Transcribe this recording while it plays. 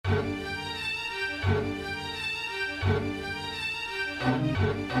Hear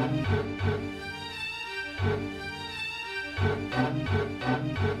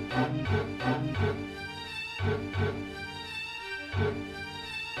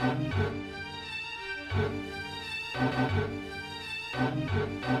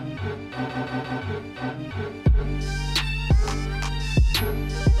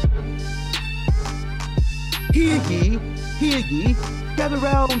ye, gather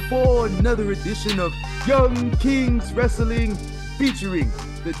round for another edition of Young Kings Wrestling featuring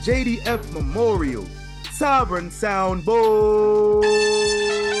the JDF Memorial Sovereign Soundboard.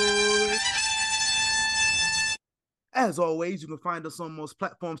 As always, you can find us on most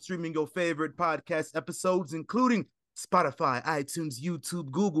platforms streaming your favorite podcast episodes, including Spotify, iTunes, YouTube,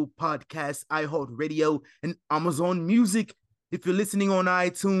 Google Podcasts, iHeartRadio, and Amazon Music. If you're listening on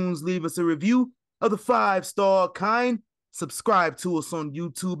iTunes, leave us a review of the 5-star kind. Subscribe to us on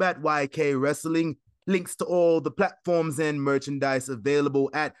YouTube at YK Wrestling. Links to all the platforms and merchandise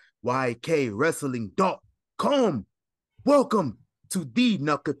available at YKWrestling.com. Welcome to the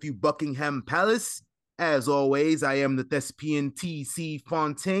Nuckafew Buckingham Palace. As always, I am the thespian TC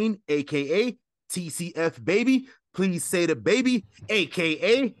Fontaine, aka TCF Baby. Please say the baby,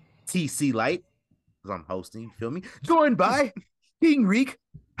 aka TC Light, because I'm hosting, feel me? Joined by King Reek,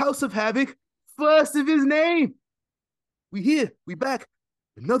 House of Havoc, first of his name. We here, we back,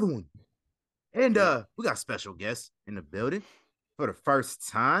 another one. And we got special guests in the building for the first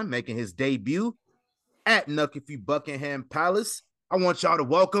time, making his debut at Nuckafew Buckingham Palace. I want y'all to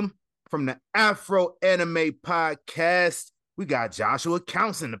welcome from the Afro Anime Podcast. We got Joshua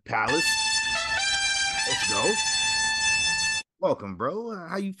Counts in the palace. Let's go. Welcome, bro.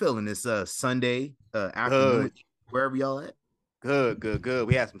 How you feeling this Sunday afternoon? Good. Wherever y'all at? Good.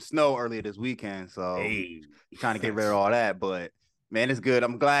 We had some snow earlier this weekend, so trying to get rid of all that. But man, it's good.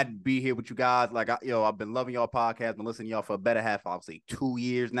 I'm glad to be here with you guys. Like, I've been loving y'all podcast, been listening to y'all for a better half, I'll say 2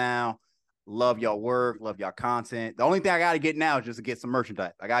 years now. Love y'all work, love y'all content. The only thing I got to get now is just to get some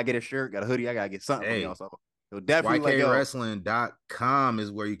merchandise. I got to get a shirt, got a hoodie, I got to get something from y'all. So definitely YKWrestling.com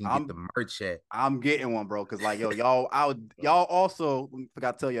is where you can get the merch at. I'm getting one, bro, because like, y'all also,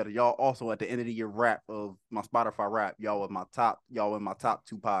 forgot to tell y'all that y'all also at the end of the year wrap of my Spotify wrap, y'all in my top 2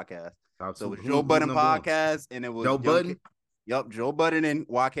 podcasts. So it was Joe Budden podcast, and it was Joe Budden. Joe Budden and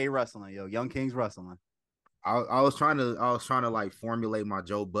YK Wrestling, Young Kings Wrestling. I was trying to like formulate my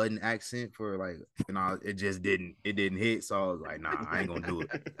Joe Budden accent for like, it just didn't hit. So I was like, nah, I ain't gonna do it.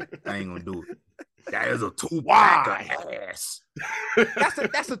 That is a 2-pack of ass.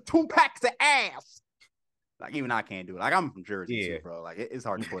 that's a 2-pack of ass. Like, even I can't do it. Like, I'm from Jersey too, bro. Like, it's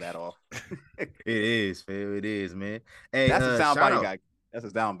hard to pull that off. It is, fam. It is, man. Hey, that's a soundbite you got. That's a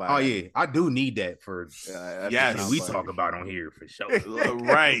soundbite. Oh yeah, I do need that for we talk about on here for sure.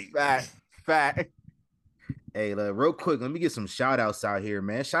 Right. Fact. Hey, real quick, let me get some shout outs out here,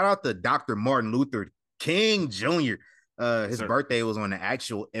 man. Shout out to Dr. Martin Luther King Jr. His birthday was on the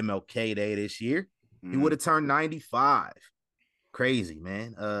actual MLK Day this year. He would have turned 95. Crazy,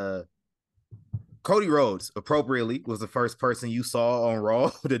 man. Cody Rhodes, appropriately, was the first person you saw on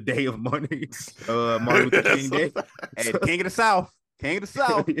Raw the day of Martin Luther King Day. Hey, King of the South. Hey.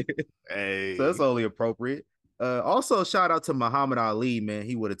 So that's only appropriate. Also, shout out to Muhammad Ali, man.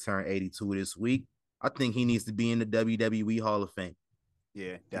 He would have turned 82 this week. I think he needs to be in the WWE Hall of Fame.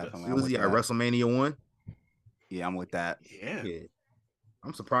 Yeah, definitely. Was he at WrestleMania 1? Yeah, I'm with that. Yeah.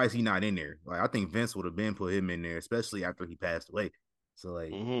 I'm surprised he's not in there. Like, I think Vince would have been put him in there, especially after he passed away. So,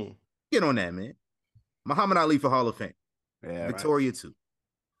 like, get on that, man. Muhammad Ali for Hall of Fame. Yeah, Victoria too.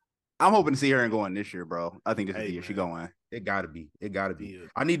 I'm hoping to see her going this year, bro. I think this is the year she's going. It gotta be. Yeah.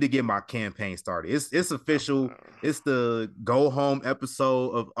 I need to get my campaign started. It's official. It's the go home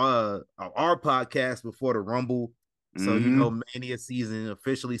episode of our podcast before the Rumble. So Mania season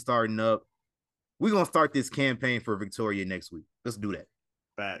officially starting up. We're gonna start this campaign for Victoria next week. Let's do that.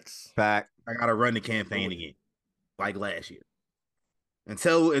 Fact. I gotta run the campaign again, like last year.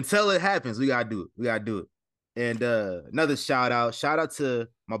 Until it happens, we gotta do it. And another shout out to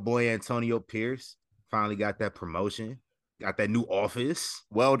my boy Antonio Pierce. Finally got that promotion. Got that new office.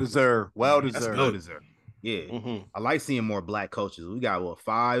 Well deserved. Yeah. I like seeing more black coaches. We got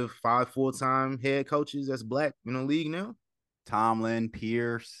five full-time head coaches that's black in the league now. Tomlin,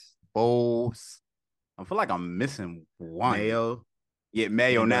 Pierce, Bowles. I feel like I'm missing one. Mayo. Yeah,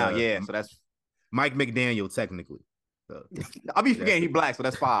 Mayo now. Yeah. So that's Mike McDaniel, technically. So, I'll be forgetting he black, so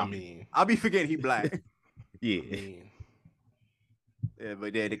that's 5. I'll be forgetting he black. Yeah. Yeah,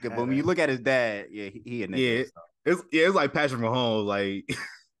 but when you look at his dad, he a nigga. It's like Patrick Mahomes. Like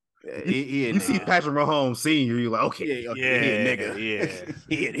you see Patrick Mahomes Senior, you're like, okay, he a nigga.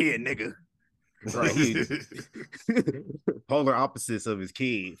 he a nigga. Right. Polar opposites of his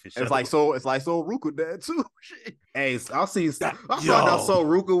kid. For sure. It's like so Ruka dad too. Shit. Hey, I found out So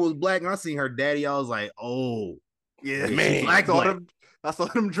Ruka was black, and I seen her daddy. I was like, oh, yeah, man. I saw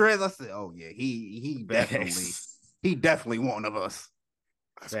them dreads. I said, oh yeah, he definitely one of us.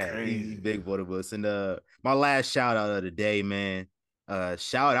 That's crazy. He's big one of us. And my last shout out of the day, man.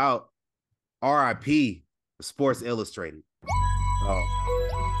 Shout out RIP Sports Illustrated.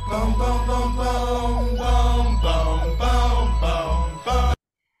 Bum, bum, bum, bum, bum, bum, bum, bum.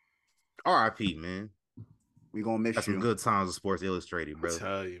 RIP, man. We gonna miss you. Some good times with Sports Illustrated, bro. I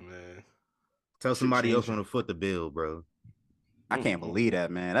tell you, man. Tell somebody else on to foot the bill, bro. I can't believe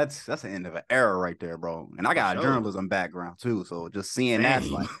that, man. That's the end of an era right there, bro. And I got a journalism background too, so just seeing that's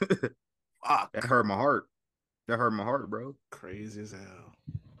like, fuck. That hurt my heart. That hurt my heart, bro. Crazy as hell.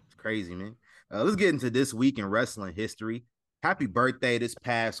 It's crazy, man. Let's get into this week in wrestling history. Happy birthday this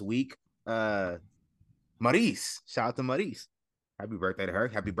past week, Malice. Shout out to Malice. Happy birthday to her.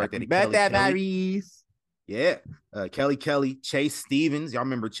 Happy birthday to Kelly. Malice. Yeah. Kelly, Chase Stevens. Y'all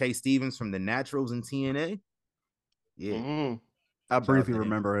remember Chase Stevens from the Naturals in TNA? Yeah. Mm-hmm. I briefly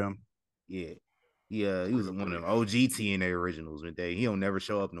remember him. Yeah. He was one of them OG TNA originals. He don't never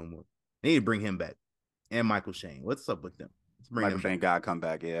show up no more. They need to bring him back. And Michael Shane. What's up with them? Michael Shane gotta come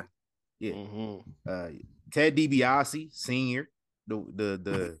back, yeah. Yeah. Ted DiBiase, Senior. I was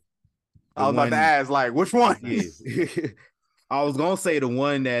about to ask, like, which one? Yeah. I was gonna say the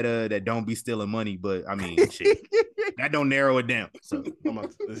one that don't be stealing money, but I mean, shit, that don't narrow it down. So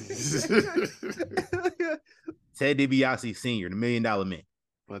Ted DiBiase Senior, the $1 Million Man.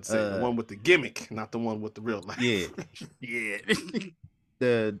 Let's say the one with the gimmick, not the one with the real life. Yeah, yeah.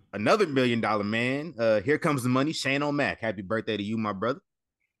 Another $1 Million Man. Here comes the money. Shane O'Mac. Happy birthday to you, my brother.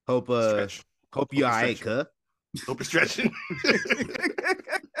 Hope you're all right, cuz. Hope you're stretching.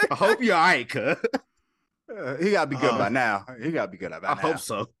 I hope you're all right, cuz. He gotta be good by now. He gotta be good by now. I hope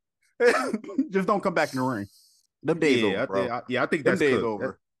so. Just don't come back in the ring. Them days over, bro. I think that's days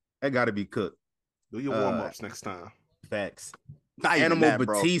over. That gotta be cooked. Do your warm-ups next time. Facts. Animal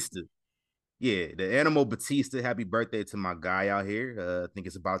Batista. Yeah, the Animal Batista. Happy birthday to my guy out here. I think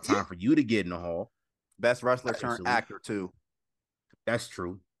it's about time for you to get in the hall. Best wrestler turned actor too. That's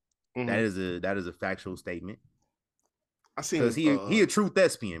true. Mm-hmm. That is a factual statement. I seen because he a true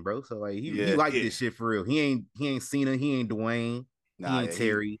thespian, bro. So like he like this shit for real. He ain't Cena. He ain't Dwayne. He ain't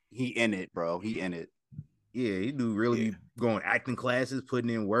Terry. He in it, bro. He in it. Yeah, he do really going acting classes, putting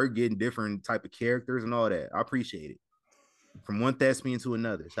in work, getting different type of characters and all that. I appreciate it. From one thespian to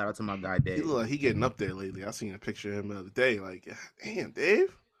another. Shout out to my guy Dave. He look like he getting up there lately. I seen a picture of him the other day. Like, damn,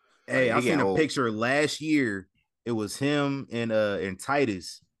 Dave. Hey, I seen a picture last year. It was him and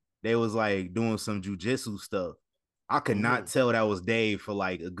Titus. They was like doing some jujitsu stuff. I could not tell that was Dave for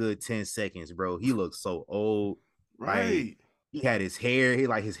like a good 10 seconds, bro. He looked so old. Right. Like, he had his hair.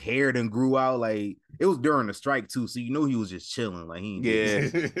 His hair done grew out. Like, it was during the strike too, so you know he was just chilling. Like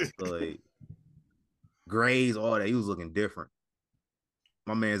like grays, all that. He was looking different.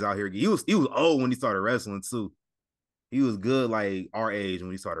 My man's out here. He was old when he started wrestling too. He was good like our age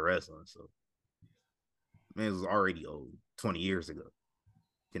when he started wrestling. So man was already old 20 years ago.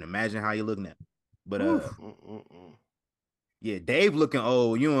 Can imagine how you look now. But yeah, Dave looking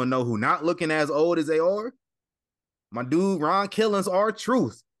old. You don't know who not looking as old as they are. My dude Ron Killings,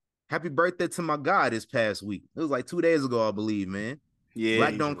 R-Truth. Happy birthday to my guy this past week. It was like 2 days ago, I believe, man. Yeah,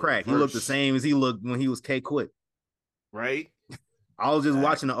 Black don't crack. He looked the same as he looked when he was K-Quick. Right. I was just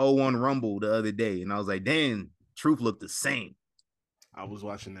watching the 01 Rumble the other day, and I was like, damn, Truth looked the same. I was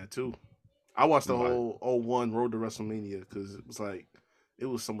watching that too. I watched the whole 01 Road to WrestleMania because it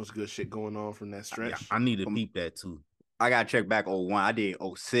was so much good shit going on from that stretch. I need to peep that too. I gotta check back 01. I did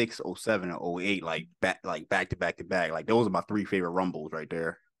 06, 07, and 08, back to back to back. Like those are my three favorite Rumbles right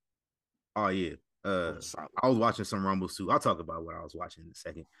there. Oh yeah. I was watching some Rumbles too. I'll talk about what I was watching in a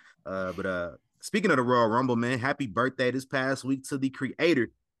second. But speaking of the Royal Rumble, man, happy birthday this past week to the creator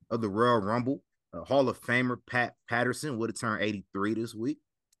of the Royal Rumble, Hall of Famer Pat Patterson. Would have turned 83 this week.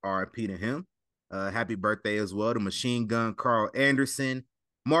 R.I.P. to him. Happy birthday as well to Machine Gun Carl Anderson,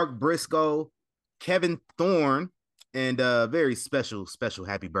 Mark Briscoe, Kevin Thorne, and very special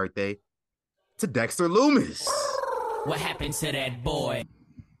happy birthday to Dexter Loomis. What happened to that boy?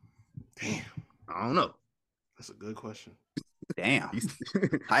 Damn. I don't know. That's a good question. Damn.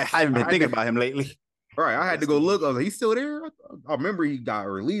 I haven't been thinking about him lately. Right. I had to go look. I was like, he's still there? I remember he got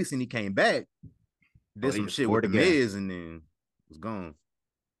released and he came back. Did some shit with the Miz and then was gone.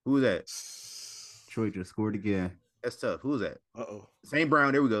 Who was that? Detroit just scored again. That's tough. Who was that? Uh-oh. St.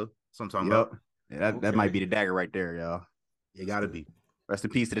 Brown. There we go. That's what I'm talking about. Yeah, that might be the dagger right there, y'all. It gotta be. Rest in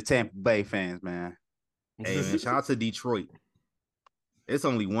peace to the Tampa Bay fans, man. Hey, man, shout out to Detroit. It's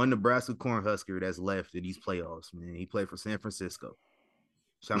only one Nebraska Cornhusker that's left in these playoffs, man. He played for San Francisco.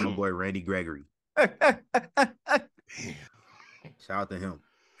 Shout out my boy Randy Gregory. Shout out to him.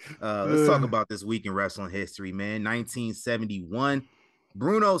 Let's talk about this week in wrestling history, man. 1971,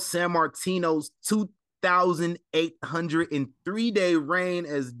 Bruno Sammartino's 2,803-day reign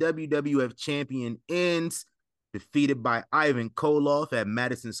as WWF champion ends, defeated by Ivan Koloff at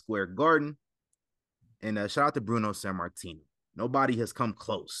Madison Square Garden. And shout out to Bruno Sammartino. Nobody has come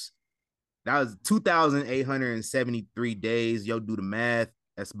close. That was 2,873 days. Yo, do the math.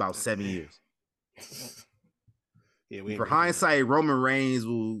 That's about 7 years. Yeah, for hindsight, Roman Reigns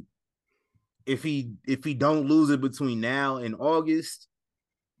will, if he don't lose it between now and August,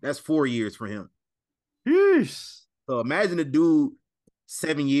 that's 4 years for him. Yes. So imagine a dude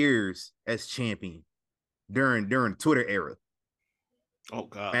 7 years as champion during the Twitter era. Oh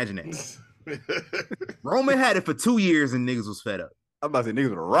God. Imagine that. Roman had it for 2 years and niggas was fed up. I'm about to say niggas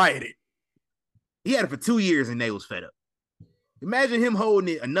would have rioted. He had it for 2 years and they was fed up. Imagine him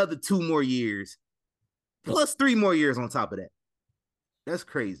holding it another 2 more years, plus 3 more years on top of that. That's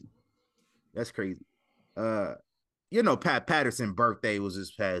crazy. That's crazy. Pat Patterson's birthday was this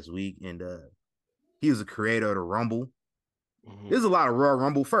past week, and he was a creator of the Rumble. Mm-hmm. There's a lot of Royal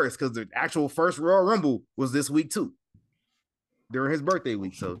Rumble first, because the actual first Royal Rumble was this week too, during his birthday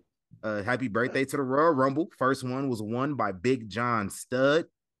week. So happy birthday to the Royal Rumble. First one was won by Big John Studd.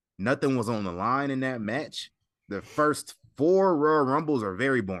 Nothing was on the line in that match. The first 4 Royal Rumbles are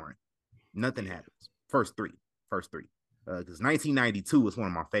very boring. Nothing happens. First three. Because 1992 was one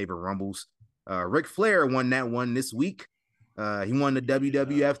of my favorite Rumbles. Ric Flair won that one this week. He won the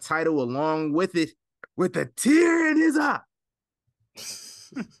WWF title along with it, with a tear in his eye.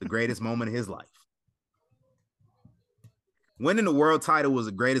 The greatest moment of his life. Winning the world title was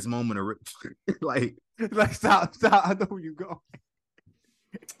the greatest moment of like stop. I know where you go.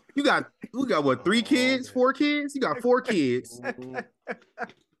 We got what, 3 kids, 4 kids? You got 4 kids.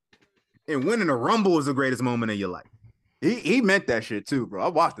 And winning a Rumble is the greatest moment of your life. He meant that shit too, bro. I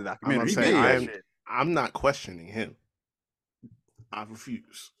watched the documentary. I'm not questioning him. I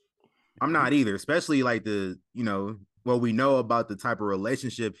refuse. I'm not either, especially like what we know about the type of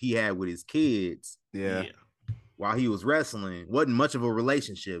relationship he had with his kids. Yeah. While he was wrestling, wasn't much of a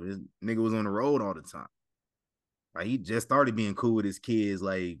relationship. His nigga was on the road all the time. Like, he just started being cool with his kids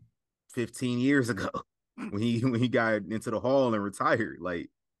like 15 years ago when he got into the hall and retired. Like,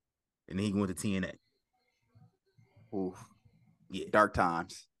 and then he went to TNA. Ooh. Yeah. Dark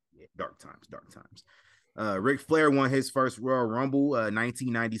times. Yeah, dark times. Ric Flair won his first Royal Rumble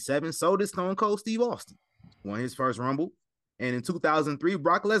 1997. So did Stone Cold Steve Austin. Won his first Rumble. And in 2003,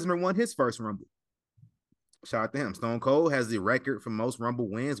 Brock Lesnar won his first Rumble. Shout out to him. Stone Cold has the record for most Rumble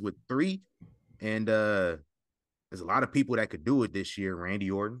wins with 3. And there's a lot of people that could do it this year. Randy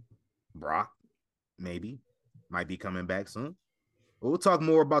Orton, Brock, maybe. Might be coming back soon. But we'll talk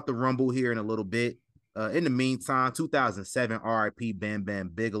more about the Rumble here in a little bit. In the meantime, 2007 RIP Bam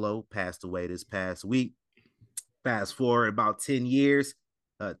Bam Bigelow passed away this past week. Fast forward about 10 years.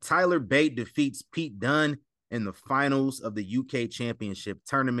 Tyler Bate defeats Pete Dunne in the finals of the UK Championship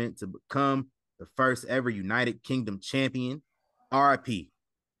tournament to become the first ever United Kingdom champion. RIP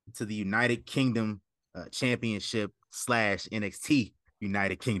to the United Kingdom Championship / NXT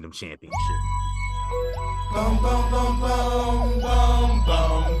United Kingdom Championship. Boom, boom, boom, boom, boom,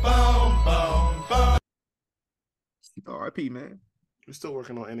 boom, boom, boom, boom. RIP, man. We're still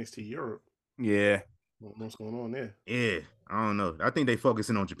working on NXT Europe. Yeah. What's going on there? Yeah, I don't know. I think they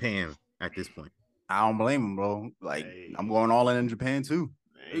focusing on Japan at this point. I don't blame them, bro. Like, I'm going all in Japan too.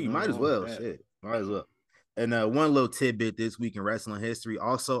 You might as well. Shit. Might as well. And one little tidbit this week in wrestling history.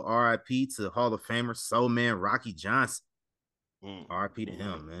 Also, RIP to Hall of Famer Soul Man Rocky Johnson. RIP to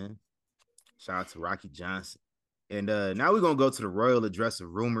him, man. Shout out to Rocky Johnson. And now we're going to go to the royal address of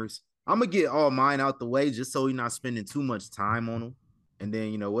rumors. I'm going to get all mine out the way just so you're not spending too much time on them. And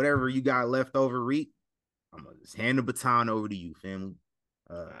then, whatever you got left over, Reek, I'm going to just hand the baton over to you, family.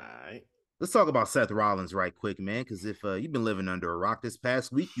 All right. Let's talk about Seth Rollins right quick, man, because if you've been living under a rock this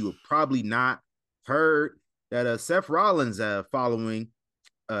past week, you have probably not heard that Seth Rollins, following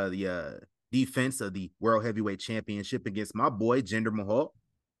the defense of the World Heavyweight Championship against my boy, Jinder Mahal,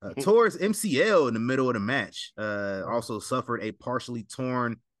 tore his MCL in the middle of the match. Also suffered a partially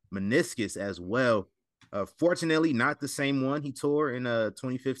torn meniscus as well. Fortunately, not the same one he tore in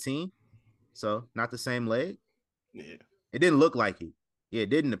 2015. So not the same leg. Yeah. It didn't look like it. Yeah, it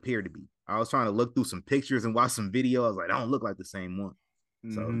didn't appear to be. I was trying to look through some pictures and watch some video. I was like, I don't look like the same one.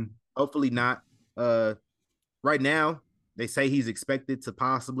 So hopefully not. Right now, They say he's expected to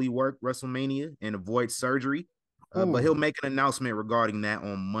possibly work WrestleMania and avoid surgery, but he'll make an announcement regarding that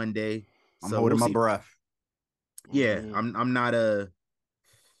on Monday. I'm holding my breath. Yeah, I'm not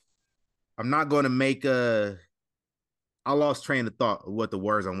going to make a. I lost train of thought of what the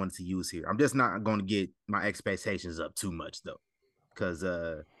words I wanted to use here. I'm just not going to get my expectations up too much though, because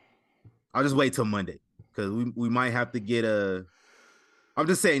I'll just wait till Monday because we might have to get a. I'm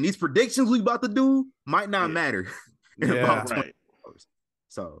just saying these predictions we about to do might not matter in about 20 hours.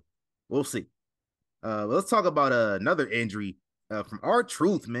 So we'll see. Let's talk about another injury from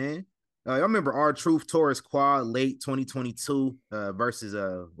R-Truth, man. Y'all remember R-Truth tore his quad late 2022 versus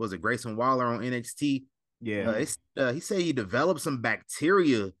was it Grayson Waller on NXT? Yeah. He said he developed some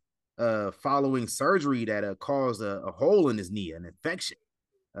bacteria following surgery that caused a hole in his knee, an infection.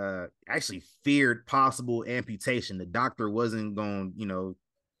 Actually feared possible amputation. The doctor wasn't going,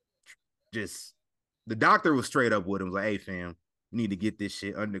 the doctor was straight up with him, like, hey fam, you need to get this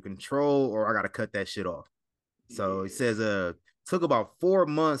shit under control or I gotta cut that shit off. So he says took about 4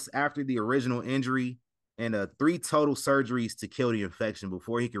 months after the original injury and 3 total surgeries to kill the infection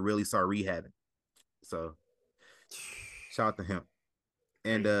before he could really start rehabbing. So shout out to him.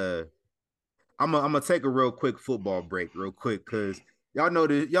 And I'm gonna take a real quick football break real quick because y'all know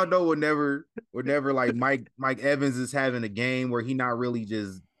whenever like Mike Evans is having a game where he not really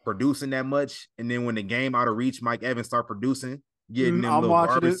just producing that much, and then when the game out of reach, Mike Evans start producing, getting them little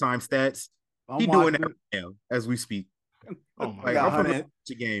garbage time stats. He doing that right now as we speak. Oh my like, God. I'm familiar with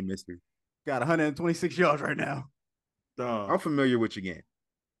your game, mister. Got 126 yards right now. I'm familiar with your game.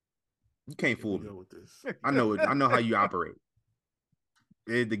 You can't fool me with this. I know how you operate.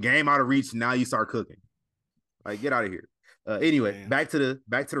 The game out of reach, now you start cooking. Like, get out of here. Anyway, back to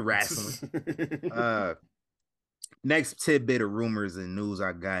the wrestling. Next tidbit of rumors and news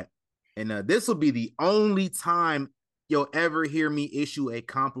I got, and this will be the only time you'll ever hear me issue a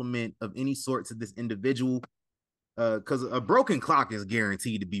compliment of any sort to this individual, because a broken clock is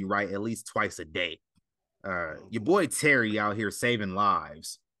guaranteed to be right at least twice a day. Your boy Terry out here saving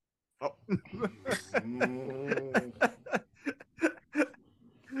lives. Oh.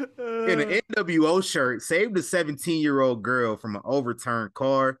 In an NWO shirt, saved a 17-year-old girl from an overturned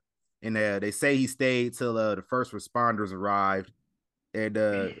car, and they say he stayed till the first responders arrived. And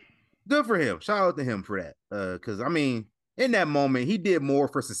good for him. Shout out to him for that. Because I mean, in that moment, he did more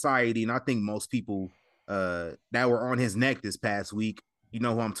for society, and I think most people that were on his neck this past week, you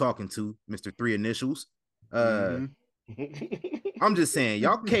know who I'm talking to, Mr. Three Initials. I'm just saying,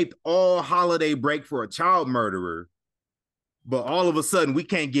 y'all caped all holiday break for a child murderer. But all of a sudden, we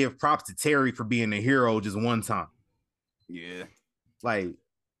can't give props to Terry for being a hero just one time. Yeah. Like,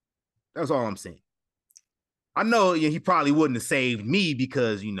 that's all I'm saying. I know he probably wouldn't have saved me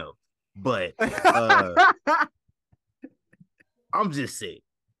because, but I'm just saying.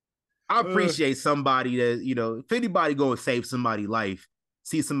 I appreciate somebody that, if anybody go and save somebody's life,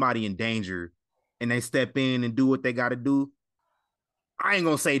 see somebody in danger, and they step in and do what they got to do, I ain't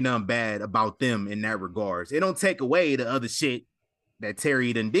gonna say nothing bad about them in that regards. It don't take away the other shit that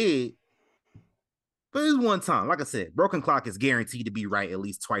Terry done did, but it's one time. Like I said, broken clock is guaranteed to be right at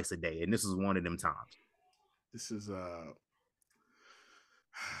least twice a day, and this is one of them times. This is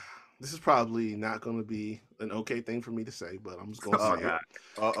probably not going to be an okay thing for me to say, but I'm just going to say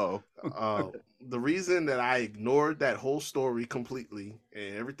it. The reason that I ignored that whole story completely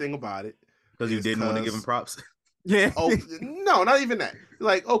and everything about it because you didn't want to give him props. Yeah. Oh no, not even that.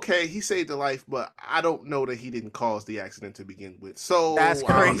 Like, okay, he saved a life, but I don't know that he didn't cause the accident to begin with. So that's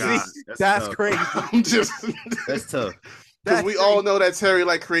crazy. That's crazy. I'm just that's tough. Because we all know that Terry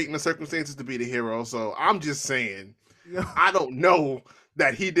like creating the circumstances to be the hero. So I'm just saying, I don't know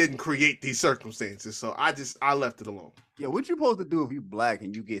that he didn't create these circumstances. So I left it alone. Yeah, what you supposed to do if you black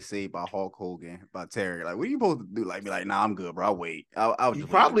and you get saved by Hulk Hogan, by Terry? Like, what are you supposed to do? Like, be like, nah, I'm good, bro. I'll wait. You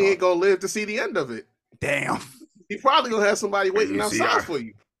probably ain't gonna live to see the end of it. Damn. He probably gonna have somebody waiting outside for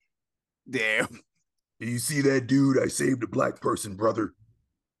you. Damn. Do you see that dude? I saved a black person, brother.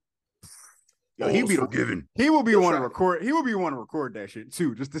 Yo, he'd be forgiven. He will be one to record. He will be one to record that shit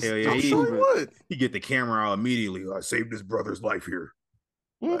too. Just to I'm sure he would. He get the camera out immediately. I saved his brother's life here.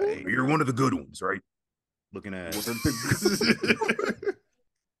 Mm-hmm. You're one of the good ones, right? Looking at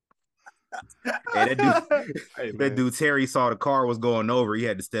that dude Terry saw the car was going over. He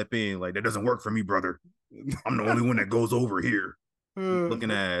had to step in. Like, that doesn't work for me, brother. I'm the only one that goes over here.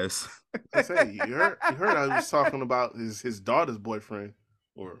 Looking ass. I say, you heard I was talking about his daughter's boyfriend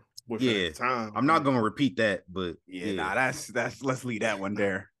or boyfriend at the time. I'm not gonna repeat that, but that's let's leave that one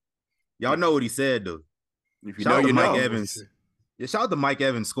there. Y'all know what he said though. If you shout know, you know. Mike Evans. Yeah, shout out to Mike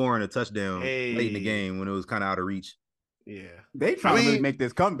Evans scoring a touchdown late in the game when it was kind of out of reach. Yeah, they trying to really make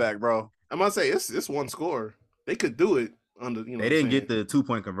this comeback, bro. I'm gonna say it's one score. They could do it under. They didn't get the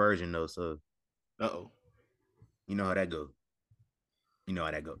 2-point conversion though, so. Uh-oh. You know how that go. You know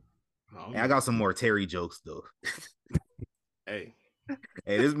how that go. Oh, And I got some more Terry jokes though. Hey,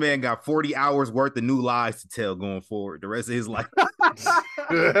 this man got 40 hours worth of new lies to tell going forward the rest of his life.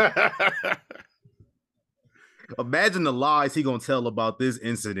 Imagine the lies he gonna tell about this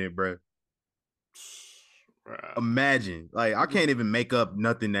incident, bro. Imagine, like, I can't even make up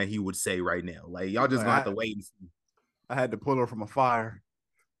nothing that he would say right now. Like, y'all just gonna have to wait and see. I had to pull her from a fire.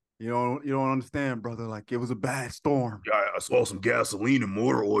 You don't understand, brother. Like, it was a bad storm. Yeah, I saw some gasoline and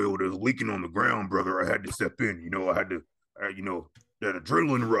motor oil that was leaking on the ground, brother. I had to step in. I had to, that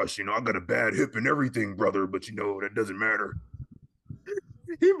adrenaline rush. I got a bad hip and everything, brother. But that doesn't matter.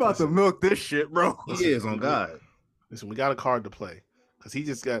 He about to milk this shit, bro. He is on God. Listen, we got a card to play because he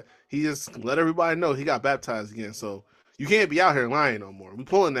just let everybody know he got baptized again. So you can't be out here lying no more. We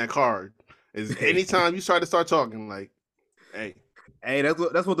pulling that card. Is anytime you start talking, like, hey,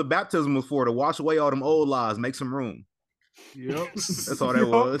 that's what the baptism was for, to wash away all them old lies, make some room. Yep, that's all that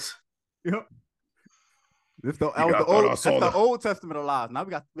was. Yep. That's the Old Testament of lies. Now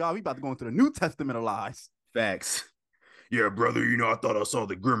we about to go into the New Testament of lies. Facts. Yeah, brother. I thought I saw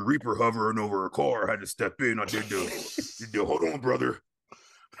the Grim Reaper hovering over a car. I had to step in. I did the hold on, brother.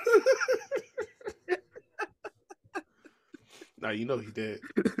 Now you know he did.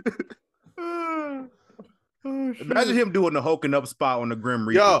 Imagine him doing the hulking up spot on the Grim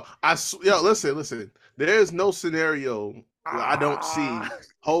Reaper. Yo, listen. There's no scenario where I don't see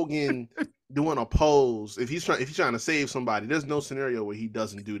Hogan doing a pose. If he's trying to save somebody, there's no scenario where he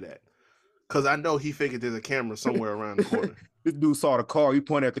doesn't do that. Because I know he figured there's a camera somewhere around the corner. This dude saw the car. He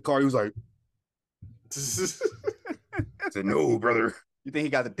pointed at the car. He was like, I said, no, brother. You think he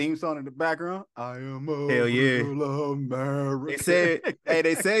got the theme song in the background? I am a hell yeah. real American.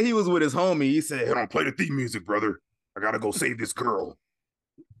 They said he was with his homie. He said, hey, don't play the theme music, brother. I gotta go save this girl.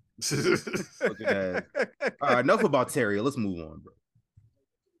 Okay. All right, enough about Terry. Let's move on,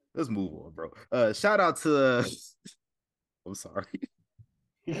 bro. Shout out to I'm sorry.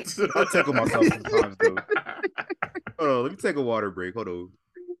 I tickle myself sometimes, though. Hold on, let me take a water break. Hold on.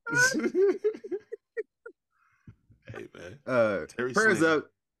 Hey, man. Prayers up.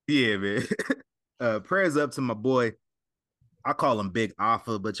 Yeah, man. Prayers up to my boy. I call him Big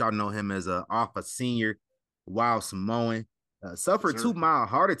Alpha, but y'all know him as Alpha Senior, Wild Samoan. Suffered 2 mild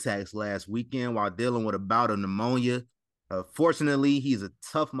heart attacks last weekend while dealing with a bout of pneumonia. Fortunately, he's a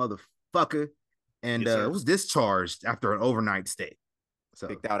tough motherfucker and was discharged after an overnight stay. So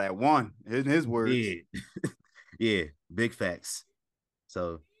picked out at 1, in his words. Yeah. Yeah, big facts.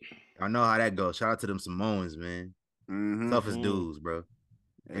 So I know how that goes. Shout out to them Samoans, man. Toughest dudes, bro.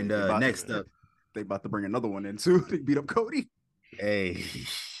 And next up, they about to bring another one in too. They beat up Cody. Hey.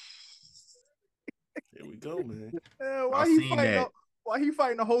 Here we go, man. Why he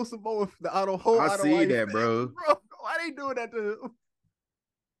fighting the whole Samoa? I see that, bro. Why they doing that to him?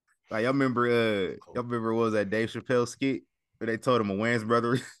 Like, y'all remember what was that Dave Chappelle skit where they told him a Wayans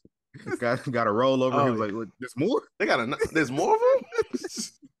brother got a roll over? He was like, "There's more? There's more of them."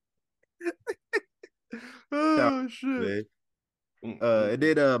 Oh shit! And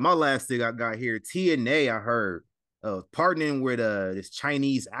then my last thing I got here, TNA. I heard partnering with this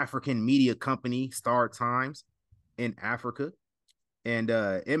Chinese African media company, Star Times, in Africa, and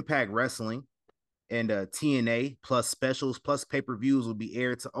Impact Wrestling and TNA plus specials plus pay-per-views will be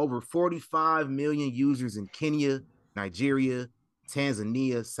aired to over 45 million users in Kenya, Nigeria,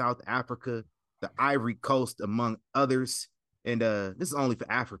 Tanzania, South Africa, the Ivory Coast, among others. And this is only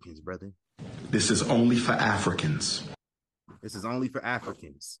for Africans, brother. This is only for Africans. This is only for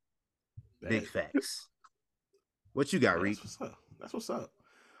Africans. Big facts. What you got, Reed? That's what's up.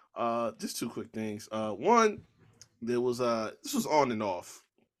 Just 2 quick things. One, there was this was on and off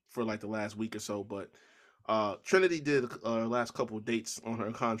for like the last week or so, but Trinity did last couple of dates on her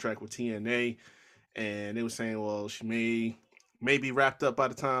contract with TNA, and they were saying, well, she may be wrapped up by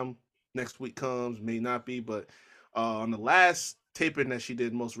the time next week comes, may not be, but on the last taping that she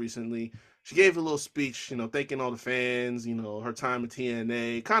did most recently, she gave a little speech, thanking all the fans, her time at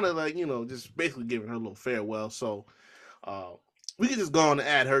TNA, kind of like, just basically giving her a little farewell. So we could just go on and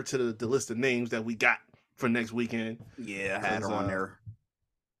add her to the list of names that we got for next weekend. Yeah, I had her on there.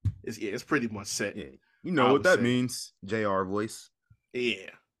 It's pretty much set. Yeah. You know what that means, JR voice. Yeah.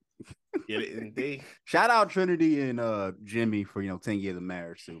 Shout out Trinity and Jimmy for 10 years of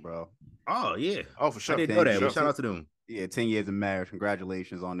marriage too, bro. Oh yeah. Oh, for sure. I didn't know that. But shout out to them. Yeah, 10 years of marriage.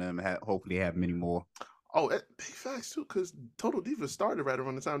 Congratulations on them. Hopefully they have many more. Oh, big facts too, because Total Divas started right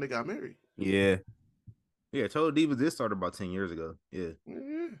around the time they got married. Yeah. Yeah, Total Divas did start about 10 years ago. Yeah.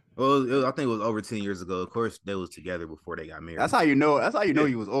 Mm-hmm. Well, I think it was over 10 years ago. Of course, they was together before they got married. That's how you know. That's how you know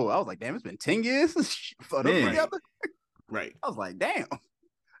he was old. I was like, damn, it's been 10 years for them together. Right. I was like, damn.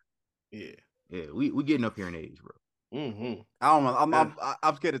 Yeah. Yeah, we getting up here in age, bro. Mm-hmm. I don't know.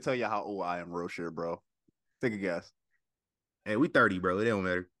 I'm scared to tell you how old I am, real shit, bro. Take a guess. Hey, we 30, bro. It don't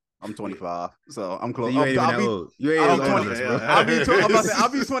matter. I'm 25, so I'm close. So you ain't even that old. You ain't even old, bro. I'll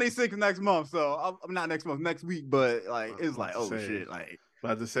be 26 next month, so I'm not next month, next week. But like, it's like, oh shit, like.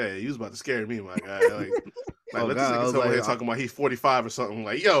 About to say, you was about to scare me, my guy. Like, oh let God, this nigga over here talking about he's 45 or something.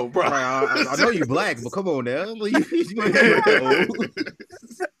 Like, yo, bro. Right, I know you black, but come on now. You ain't that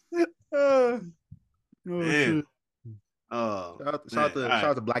old. Man. Shout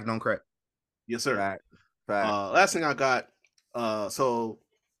out to Black Don't Crack. Yes, sir. Fact. Last thing I got. So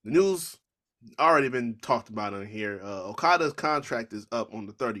the news already been talked about on here. Okada's contract is up on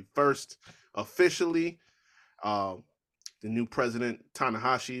the 31st officially. The new president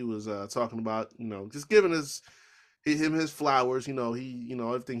Tanahashi was talking about, just giving him his flowers.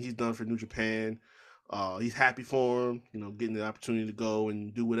 Everything he's done for New Japan. He's happy for him. Getting the opportunity to go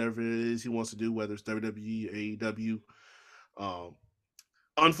and do whatever it is he wants to do, whether it's WWE, AEW.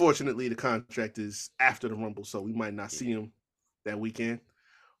 Unfortunately, the contract is after the Rumble, so we might not see him that weekend.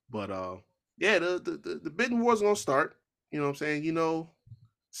 But the bidding war's gonna start. You know what I'm saying?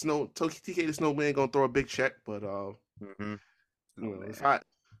 TK the Snowman gonna throw a big check, but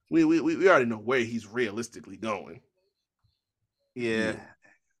we already know where he's realistically going. Yeah.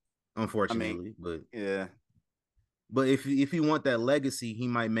 Unfortunately, but yeah. But if you want that legacy, he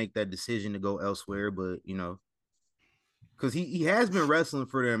might make that decision to go elsewhere. But because he has been wrestling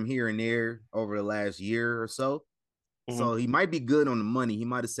for them here and there over the last year or so. Mm-hmm. So he might be good on the money. He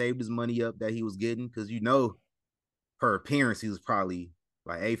might have saved his money up that he was getting because per appearance, he was probably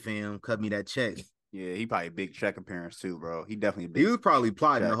like, hey fam, cut me that check. Yeah, he probably a big check appearance too, bro. He definitely he was probably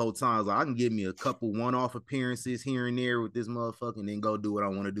plotting the whole time. Like, I can give me a couple one-off appearances here and there with this motherfucker and then go do what I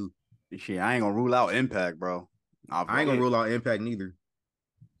want to do. Shit, I ain't gonna rule out Impact, bro. I ain't gonna rule out Impact neither.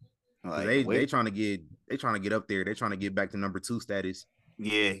 Like, they trying to get up there. They're trying to get back to number 2 status.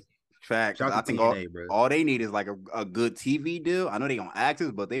 Yeah, fact. I think TNA, all they need is like a good TV deal. I know they on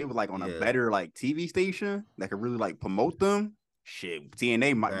Access, but they were like on a better like TV station that could really like promote them. Shit,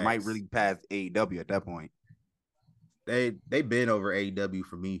 TNA might really pass AEW at that point. They been over AEW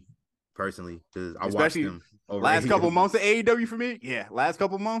for me personally because I watched them over last couple months of AEW for me. Yeah, last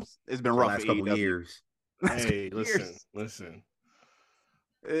couple months it's been rough. Last couple years. Hey, listen.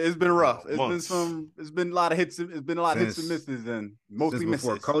 It's been rough. It's been a lot of hits. It's been a lot of hits and misses, and mostly misses.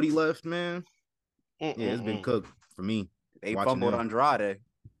 Before Cody left, man. Yeah, it's been cooked for me. They fumbled Andrade.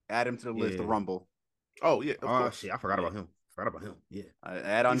 Add him to the list. The Rumble. Oh yeah. Of course. Shit, I forgot about him. Yeah.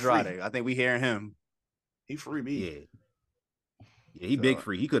 Add Andrade. I think we hearing him. He free me. Yeah, he big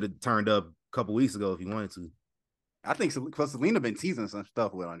free. He could have turned up a couple weeks ago if he wanted to. I think because Selena been teasing some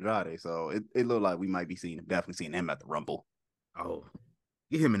stuff with Andrade, so it looked like we might be definitely seeing him at the Rumble. Oh,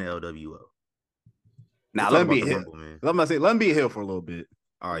 get him in the LWO. Now let him be a heel. I'm gonna say let him be a heel for a little bit.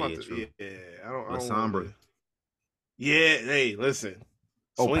 Oh yeah, true. Yeah, I don't Sombra. Yeah, hey, listen.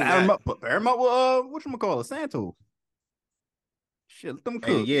 Pair him up with whatchamacallit, Santos. Shit, let them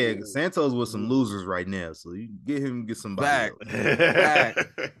cook. Hey, Santos with some losers right now, so you get somebody back.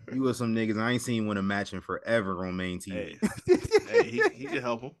 You with some niggas I ain't seen win a match in forever on main TV. Hey, he could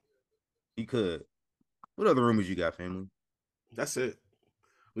help him. He could. What other rumors you got, family? That's it.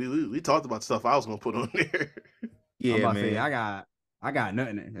 We talked about stuff I was gonna put on there. Yeah, man. I got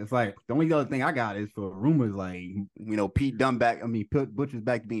nothing. It's like the only other thing I got is for rumors like Pete Dunne back. I mean, put Butcher's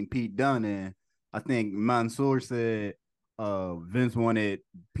back to being Pete Dunne, and I think Mansoor said Vince wanted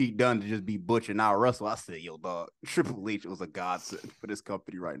Pete Dunne to just be Butcher, not Russell. I said, yo, dog, Triple H was a godsend for this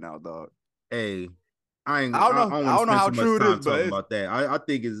company right now, dog. Hey, I don't know how true it is, but about that. I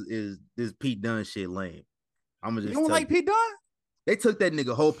think is this Pete Dunne shit lame. I'm gonna just. You don't like Pete Dunne? They took that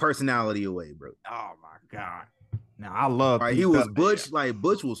nigga whole personality away, bro. Oh my god. Now I love. Right, he was Butch. Like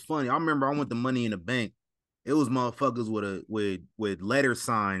Butch was funny. I remember I went to Money in the Bank. It was motherfuckers with letter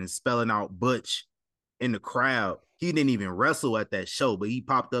signs spelling out Butch in the crowd. He didn't even wrestle at that show, but he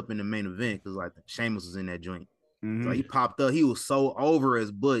popped up in the main event because like Sheamus was in that joint. Mm-hmm. So he popped up. He was so over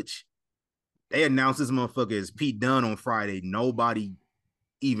as Butch. They announced this motherfucker as Pete Dunne on Friday. Nobody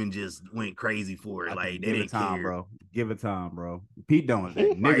even just went crazy for it. Like they didn't care, bro. Give it time, bro. Pete Dunne was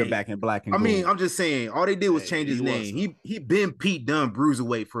that nigga back in black and gold. I mean, I'm just saying, all they did was change his name. He been Pete Dunne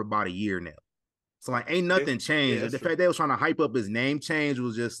Bruiserweight for about a year now. So like ain't nothing changed. The fact they was trying to hype up his name change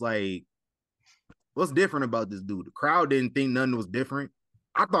was just like, what's different about this dude? The crowd didn't think nothing was different.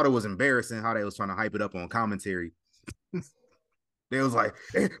 I thought it was embarrassing how they was trying to hype it up on commentary. They was like,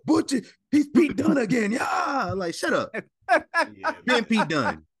 hey, Butcher, he's Pete Dunne again. Yeah, like shut up. Yeah, Been Pete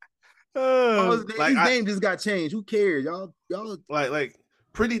Dunne. His name just got changed. Who cares? Y'all like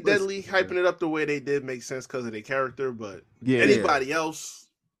Pretty Deadly hyping it up the way they did makes sense because of their character, but anybody else.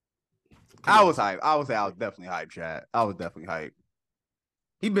 I was hyped. I would say I was definitely hyped, Chad. I was definitely hyped.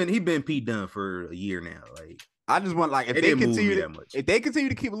 He been Pete Dunne for a year now. Like I just want if they continue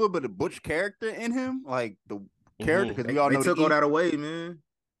to keep a little bit of Butch character in him, like the character, because we all know they took all that away, man.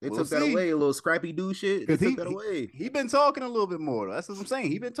 They took that away, a little scrappy dude shit. They took that away. He been talking a little bit more. That's what I'm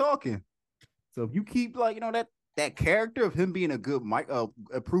saying. He been talking. So if you keep that character of him being a good mic,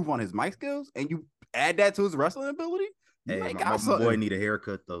 improve on his mic skills, and you add that to his wrestling ability, my boy need a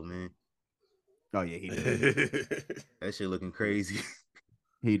haircut though, man. Oh yeah, he do. That shit looking crazy.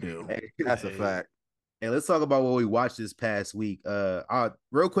 He do. That's a fact. Hey, let's talk about what we watched this past week.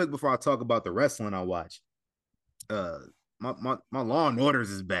 Real quick before I talk about the wrestling I watched. My Law and Orders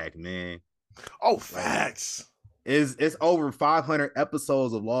is back, man. Oh, facts. It's over 500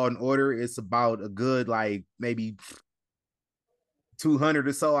 episodes of Law and Order. It's about a good maybe 200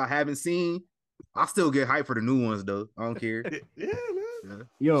 or so I haven't seen. I still get hyped for the new ones though. I don't care. Yeah, man.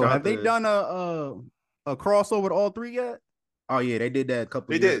 Yo, have they done a crossover to all three yet? Oh yeah, they did that a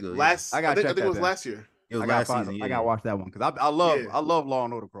couple years ago. I think it was last year. It was last season. Yeah. I gotta watch that one because I love Law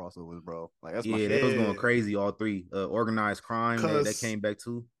and Order crossovers, bro. Like that's my shit. They was going crazy. All three. Organized Crime that came back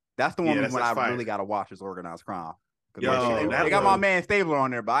too. That's the one when I really gotta watch is Organized Crime. They got my man Stabler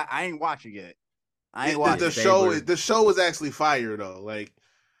on there, but I ain't watching it. The show is actually fire though. Like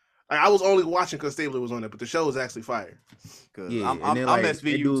I was only watching because Stabler was on it, but the show is actually fire. I'm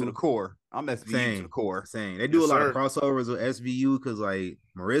SVU to the core. I'm SVU to the core. Same. They do a lot of crossovers with SVU because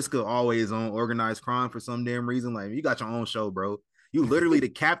Mariska always on Organized Crime for some damn reason. Like you got your own show, bro. You literally the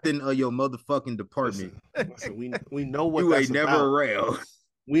captain of your motherfucking department. Listen, we know what you that's ain't about. Never around.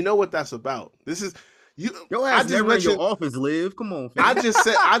 We know what that's about. This is you. Your ass never in your office live. Come on, fam.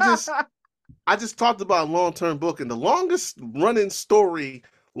 I just talked about long-term booking. The longest running story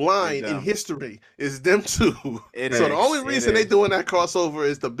line in history is them two. The only reason they doing that crossover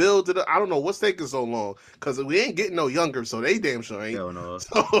is to build it up. I don't know what's taking so long because we ain't getting no younger, so they damn sure ain't. Hell no.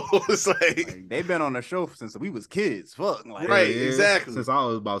 So it's like they've been on the show since we was kids. Fuck, exactly. Since I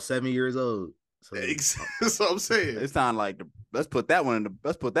was about 7 years old. So that's what I'm saying. It's time let's put that one in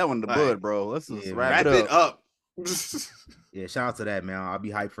the bud, bro. Let's just wrap it up. Yeah, shout out to that, man. I'll be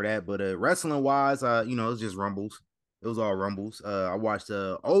hyped for that. But wrestling wise, it's just rumbles. It was all rumbles. I watched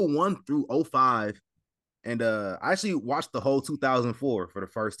 01 through 05, and I actually watched the whole 2004 for the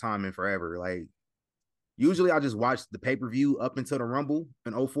first time in forever. Like, usually I just watch the pay-per-view up until the Rumble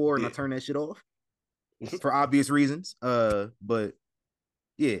in 04, and I turn that shit off for obvious reasons. But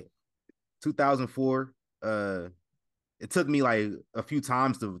yeah, 2004. It took me like a few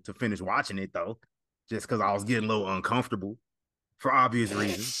times to finish watching it though, just because I was getting a little uncomfortable for obvious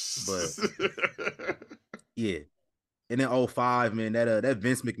reasons. But yeah. And then 05, man, that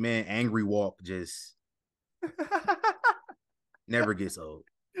Vince McMahon angry walk just never gets old.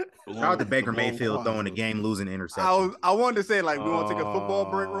 Shout out to Baker Mayfield throwing the game-losing interception. I wanted to say, we want to take a football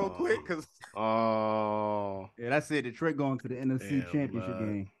break real quick. Yeah, that's it. Detroit going to the NFC Championship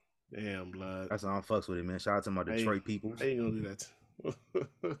game. Damn, blood. That's why I don't fucks with it, man. Shout out to my Detroit people. I ain't gonna do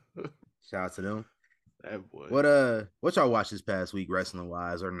that. Shout out to them. That boy. What y'all watched this past week,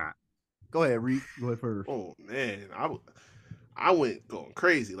 wrestling-wise, or not? Go ahead, Reed. Go ahead first. Oh man, I went going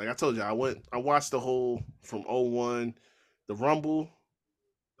crazy. Like I told you, I watched the whole from 01, the Rumble,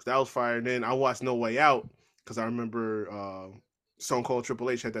 that was fire. And then I watched No Way Out because I remember Stone Cold Triple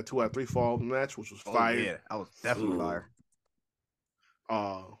H had that 2 out of 3 fall match, which was fire. Yeah, that was definitely fire.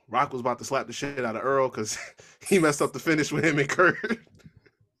 Rock was about to slap the shit out of Earl because he messed up the finish with him and Kurt.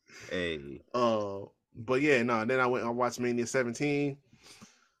 Hey. But yeah, no. Then I watched Mania 17.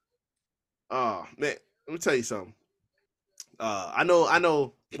 Man, let me tell you something. I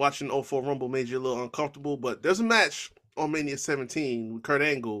know watching 04 Rumble made you a little uncomfortable, but there's a match on Mania 17 with Kurt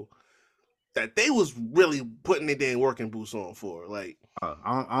Angle that they was really putting their damn working boots on for. Like,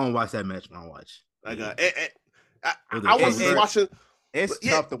 I don't watch that match when I watch. Like, I wasn't watching. It's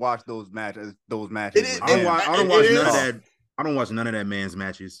tough to watch those matches. I don't watch none of that man's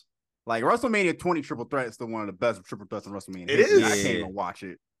matches. Like WrestleMania 20 Triple Threat is still one of the best triple threats in WrestleMania. It is. I can't even watch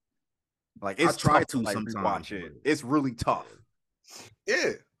it. Like it's try to sometimes watch it. It's really tough.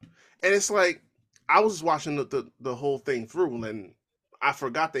 Yeah, and it's like I was watching the whole thing through, and I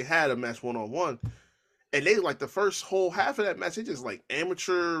forgot they had a match 1-on-1, and they like the first whole half of that match. They just like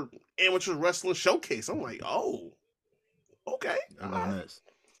amateur wrestling showcase. I'm like, oh, okay.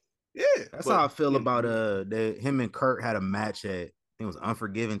 Yeah, That's how I feel about him and Kurt had a match at, I think it was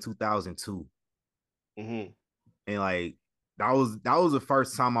Unforgiven 2002. Mm-hmm. And like that was the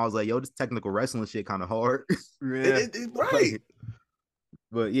first time I was like, yo, this technical wrestling shit kind of hard. Yeah. Right.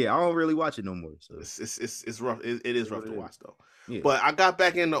 But yeah, I don't really watch it no more. So it's rough. It is rough to watch though. Yeah. But I got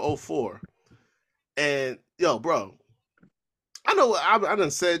back into 04. And yo, bro, I know I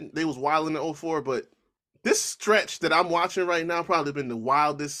done said they was wilding in 04, but this stretch that I'm watching right now probably been the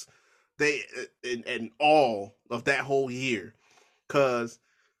wildest they in all of that whole year. Cause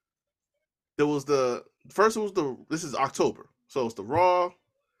there was this is October. So it's the Raw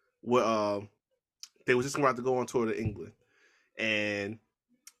where they was just about to go on tour to England. And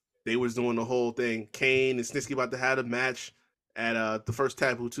they was doing the whole thing. Kane and Snitsky about to have a match at the first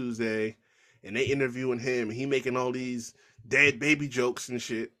Taboo Tuesday. And they interviewing him, and he making all these dead baby jokes and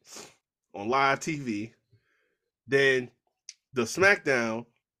shit on live TV. Then the SmackDown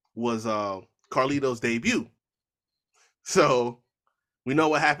was Carlito's debut. So we know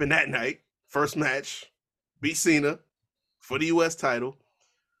what happened that night. First match, beat Cena for the US title.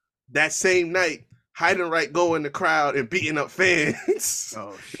 That same night, Heidenreich go in the crowd and beating up fans.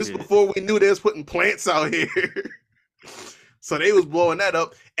 Oh, shit. Just before we knew they was putting plants out here. So they was blowing that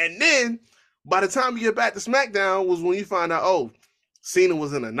up. And then by the time you get back to SmackDown was when you find out, oh, Cena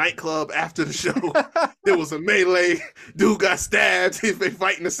was in a nightclub after the show. There was a melee. Dude got stabbed. He's been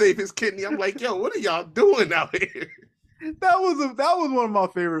fighting to save his kidney. I'm like, yo, what are y'all doing out here? That was one of my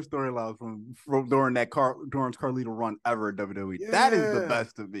favorite storylines from during Carlito run ever at WWE. Yeah. That is the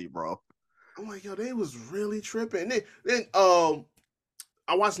best to me, bro. I'm like, yo, they was really tripping. Then I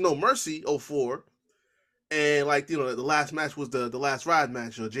watched No Mercy 04. And like, you know, the last match was the last ride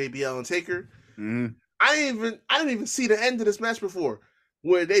match, JBL and Taker. Mm-hmm. I didn't even see the end of this match before.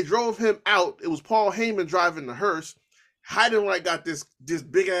 Where they drove him out, it was Paul Heyman driving the hearse. Heidenreich got this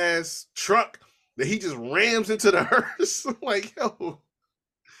big ass truck that he just rams into the hearse. I'm like, yo,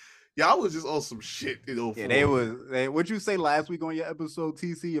 y'all was just on some shit in 04. Yeah, what'd you say last week on your episode,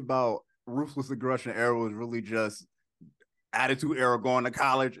 TC, about Ruthless Aggression era was really just Attitude Era going to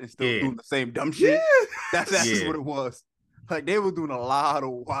college and still doing the same dumb shit? Yeah. That's actually what it was. Like, they were doing a lot of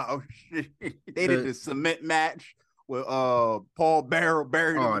wild shit. They did this cement match with Paul Bearer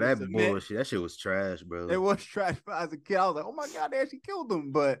buried him. Oh, that bullshit. That shit was trash, bro. It was trash. As a kid, I was like, oh my God, they actually killed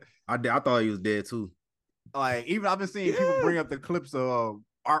him. But I thought he was dead too. Like, even I've been seeing people bring up the clips of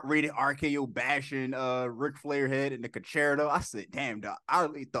rated RKO bashing Ric Flair head in the concerto. I said, damn, dog, I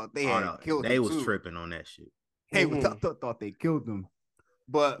really thought they had killed him. They was too. tripping on that shit. They thought they killed him.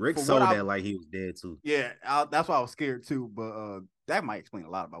 But Rick sold that like he was dead too. Yeah, that's why I was scared too. But that might explain a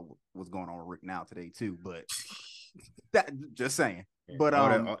lot about what's going on with Rick now today too. But that just saying. But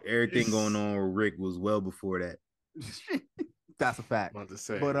everything going on with Rick was well before that. That's a fact. About to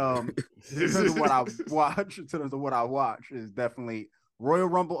say. But in terms of what I watch is definitely Royal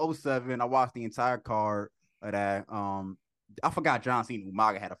Rumble 07. I watched the entire card of that. I forgot John Cena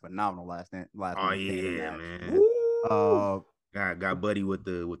Umaga had a phenomenal last Oh yeah, man. Got Buddy with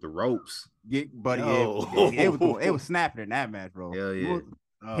the ropes. Get Buddy. It was snapping in that match, bro. Hell yeah.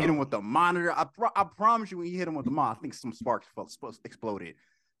 Hit him with the monitor. I promise you, when you hit him with the monitor, I think some sparks exploded.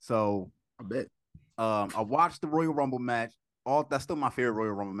 So I bet. I watched the Royal Rumble match. That's still my favorite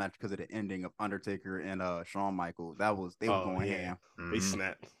Royal Rumble match because of the ending of Undertaker and Shawn Michaels. They was going ham. They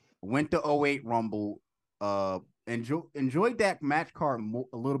snapped. Went to 08 Rumble. Enjoyed that match card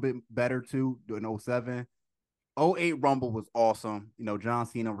a little bit better too than 07. 08 Rumble was awesome. You know, John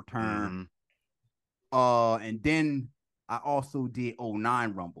Cena returned. And then I also did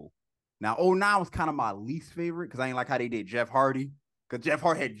 09 Rumble. Now 09 was kind of my least favorite because I ain't like how they did Jeff Hardy. Because Jeff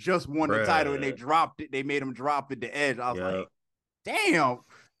Hardy had just won the title and they dropped it. They made him drop it to Edge. I was like, damn.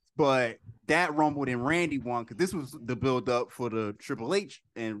 But that Rumble, then Randy won because this was the build up for the Triple H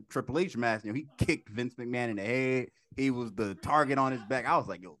match. You know, he kicked Vince McMahon in the head. He was the target on his back. I was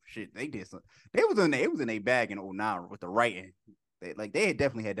like, yo, shit, they did something. It was in a bag in 09 with the writing. They had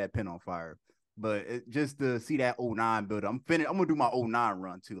definitely had that pin on fire. But just to see that 09 build, I'm gonna do my 09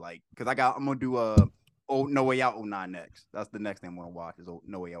 run too, like because I'm gonna do No Way Out 09 next. That's the next thing I'm gonna watch is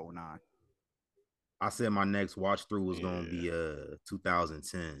No Way Out 09. I said my next watch through was gonna be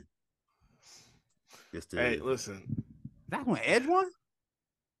 2010. Hey, listen. That's when Edge won?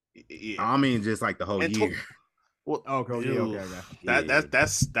 Yeah. I mean, just like the whole year. Well, okay.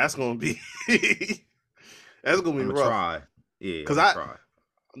 That's gonna be that's gonna be rough. Try. Yeah, because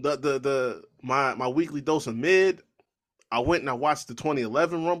my weekly dose of mid, I went and I watched the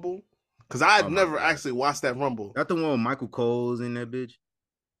 2011 Rumble because I had never actually watched that Rumble. That the one with Michael Cole's in that bitch?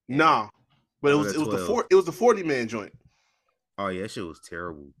 Nah, but it was the 40-man joint. Oh yeah, that shit was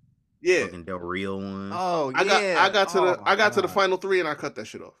terrible. Yeah. Fucking Del Rio one. Oh, I got to the God. final 3 and I cut that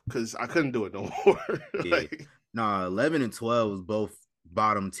shit off because I couldn't do it no more. Yeah. Like, Nah, 11 and 12 was both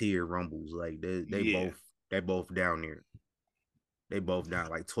bottom tier rumbles. Like they both down there. They both down.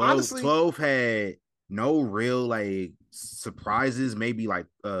 Like 12, Honestly, 12 had no real like surprises. Maybe like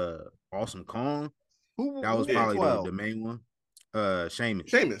Awesome Kong. That was probably the main one.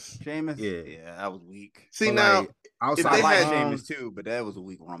 Sheamus. Yeah, that was weak. See, But, now, like, outside if they I like had Sheamus too, but that was a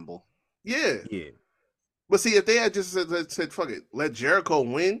weak rumble. Yeah. Yeah. But see, if they had just said fuck it, let Jericho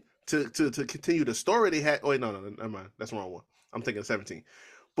win to continue the story they had. Oh, wait, no, never mind. That's the wrong one. I'm thinking 17.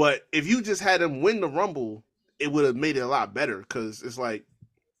 But if you just had him win the Rumble, it would have made it a lot better because it's like.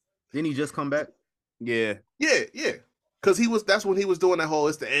 Didn't he just come back? Yeah. Because that's when he was doing that whole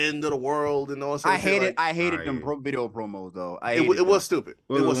 "it's the end of the world" and all that. I hated them video promos though. It was stupid.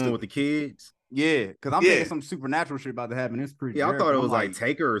 It was one with the kids. Yeah, because I'm thinking some supernatural shit about to happen. It's pretty. Yeah, I thought it was like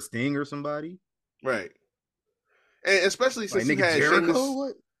Taker or Sting or somebody. Right. And especially since you had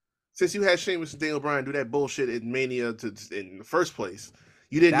Sheamus, since you had Sheamus and Daniel Bryan do that bullshit in Mania in the first place,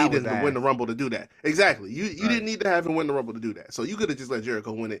 you didn't need him to win the Rumble to do that. Exactly. You didn't need to have him win the Rumble to do that. So you could have just let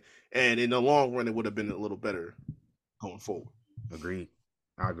Jericho win it, and in the long run, it would have been a little better going forward. Agreed.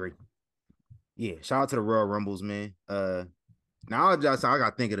 I agree. Yeah. Shout out to the Royal Rumbles, man. Now I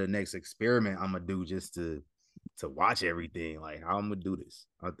gotta think of the next experiment I'm gonna do just to watch everything. Like how I'm gonna do this.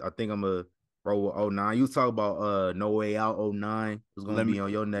 I think I'm gonna roll with 09. You was talking about No Way Out 09 was gonna be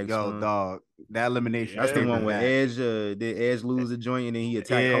on your next one. Dog. That elimination. That's the one where Edge did Edge lose the joint and then he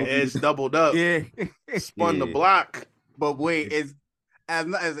attacked Kofi. Edge doubled up. Yeah. Spun the block. But wait, it's as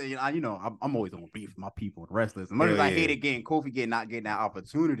you know, I'm always on beef with my people and wrestlers. As much as I hated Kofi not getting that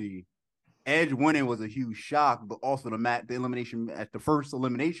opportunity, Edge winning was a huge shock, but also the elimination at the first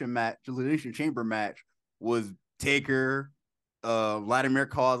elimination chamber match was Taker, Vladimir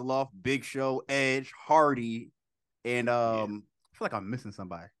Kozlov, Big Show, Edge, Hardy, and I feel like I'm missing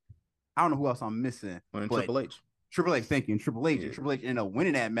somebody. I don't know who else I'm missing. Triple H. Triple H, thank you. And Triple H ended up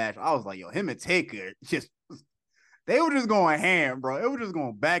winning that match. I was like, yo, him and Taker they were just going ham, bro. It was just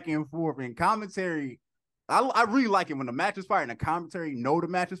going back and forth. And commentary, I really like it when the match is fired and the commentary know the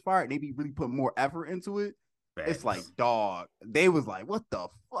match is fired and they be really putting more effort into it. Facts. It's like, dog, they was like, what the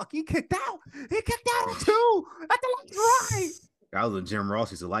fuck? He kicked out. He kicked out too. At the last right. That was when Jim Ross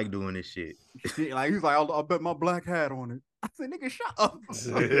used to like doing this shit. Like he was like, I'll bet my black hat on it. I said, nigga, shut up.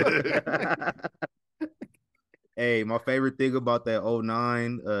 Hey, my favorite thing about that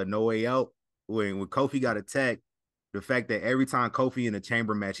 09 No Way Out, when Kofi got attacked, the fact that every time Kofi in a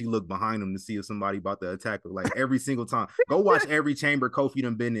chamber match, he looked behind him to see if somebody about to attack him. Like every single time. Go watch every chamber Kofi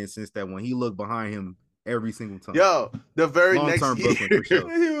done been in since that one. He looked behind him every single time. Yo, the very next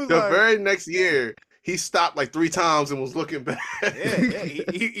year, very next year, he stopped like 3 times and was looking back.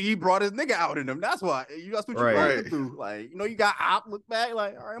 He brought his nigga out in him. That's why. That's what you're going through. Like, you know, you got Op look back,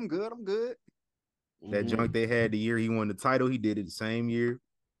 like, all right, I'm good. That joint they had the year he won the title, he did it the same year.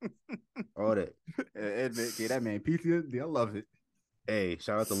 All that. That man, PTSD, I love it. Hey,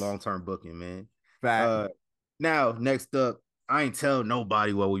 shout out to long-term booking, man. Fact. Now, next up, I ain't tell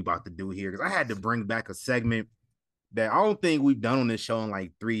nobody what we about to do here because I had to bring back a segment that I don't think we've done on this show in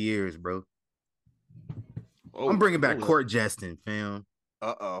like 3 years, bro. I'm bringing back court jesting, fam.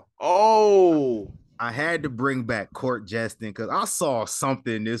 Oh. I had to bring back court jesting because I saw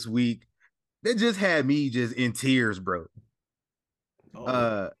something this week that just had me just in tears, bro.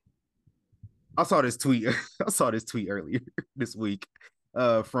 I saw this tweet. I saw this tweet earlier this week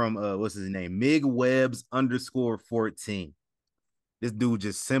from what's his name? MigWebs_14. This dude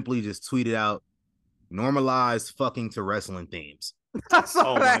just simply tweeted out, normalize fucking to wrestling themes.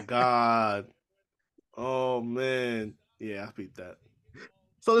 Oh my God. Oh man. Yeah, I beat that.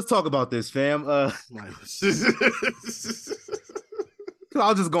 So let's talk about this, fam. I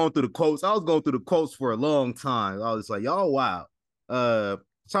was just going through the quotes. I was going through the quotes for a long time. I was like, y'all, wow.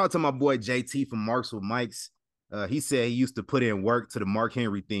 Shout out to my boy JT from Marks with Mikes. He said he used to put in work to the Mark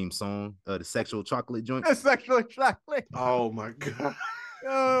Henry theme song, the Sexual Chocolate joint. The Sexual Chocolate. Oh my God.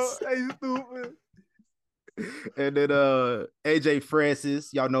 Oh, hey, stupid. And then AJ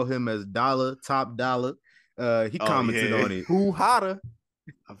Francis, y'all know him as Top Dollar. He commented on it. Who hotter?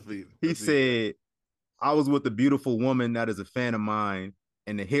 He said, I was with a beautiful woman that is a fan of mine,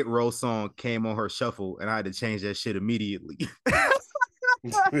 and the hit roll song came on her shuffle, and I had to change that shit immediately.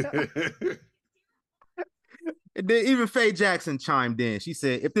 And then even Faye Jackson chimed in. She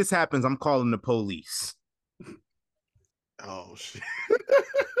said, if this happens, I'm calling the police. Oh, shit.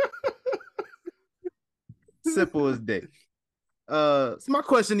 Simple as day. So my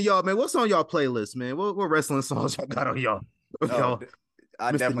question to y'all, man, what's on y'all playlist, man? What wrestling songs y'all got on y'all?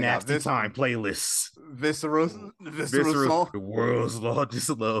 I Mr. definitely got Nasty Time playlist. Visceral song. The world's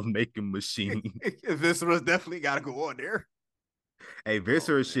largest love making machine. Visceral's definitely got to go on there. Hey,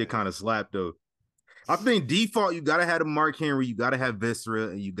 Viscera shit kind of slapped though. I think default you gotta have a Mark Henry, you gotta have Viscera,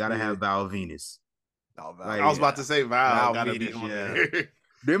 and you gotta have Val Venus. I was about to say Val gotta be on there.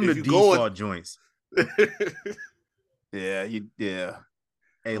 Them the default joints. Yeah.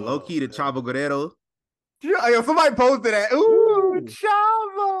 Hey, low key the Chavo Guerrero. Yo, somebody posted that. Ooh,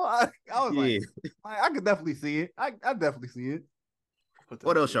 Chavo. I was like, I could definitely see it. I definitely see it.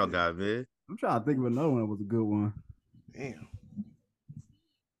 What else y'all got, man? I'm trying to think of another one that was a good one. Damn.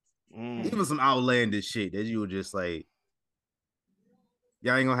 Even some outlandish shit that you were just like,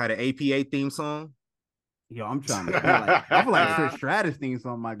 y'all ain't gonna have the APA theme song. Yo, I'm trying to. I feel like Trish Stratus theme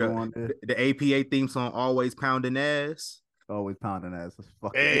song might go on there. The APA theme song, always pounding ass. Always pounding ass.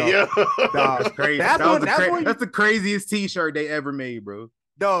 Hey, yo. That's crazy. That's the craziest T-shirt they ever made, bro.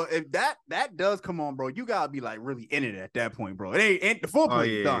 No, if that does come on, bro, you gotta be like really in it at that point, bro. It ain't the full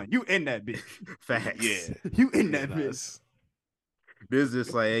play done. You in that bitch. Facts. Yeah, you in that bitch. This is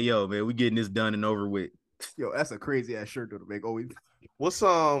just like, hey, yo, man, we getting this done and over with. Yo, that's a crazy ass shirt though to make. Always What's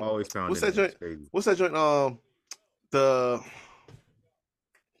that joint? What's that joint? What's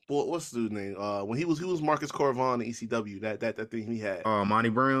the dude's name? When he was Marcus Corvon in ECW, that thing he had. Monty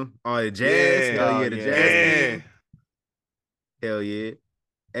Brown. Oh, the Jazz. Hell yeah, the Jazz. Hell yeah.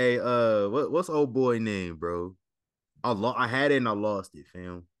 Hey, what's old boy name, bro? I had it and I lost it,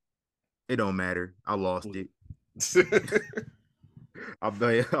 fam. It don't matter. I lost it. I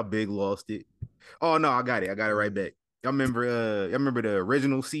big lost it. Oh no, I got it. I got it right back. Y'all remember the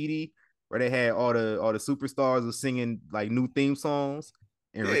original CD where they had all the superstars was singing like new theme songs,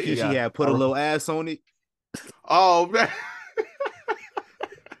 and Rikishi had put a little ass on it. Oh man.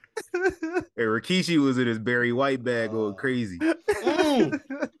 And Rikishi was in his Barry White bag going crazy.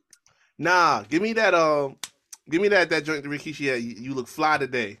 Nah, give me that that joint that Rikishi had. You look fly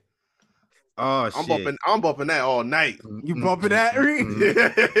today. Oh shit. I'm bumping that all night. You bumping that,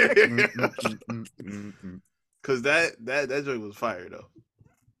 Cause that joint was fire though.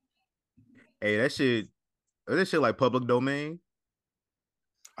 Hey, that shit like public domain?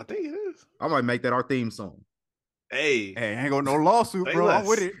 I think it is. I might make that our theme song. Hey, ain't got no lawsuit, bro. I'm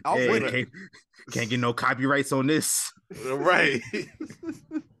with it. I'm with it. Can't get no copyrights on this. Right.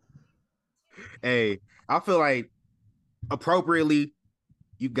 Hey, I feel like appropriately,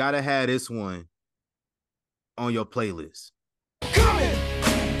 you gotta have this one on your playlist.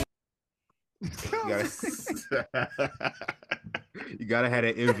 You gotta have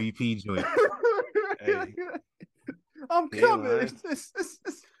that MVP joint. Hey. I'm coming.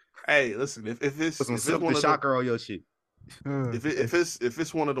 Hey, listen, if it's one of shocker on your shit. If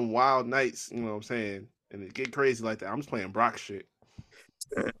it's one of them wild nights, you know what I'm saying, and it get crazy like that, I'm just playing Brock shit.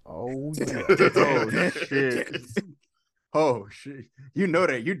 Oh yeah. Oh shit. You know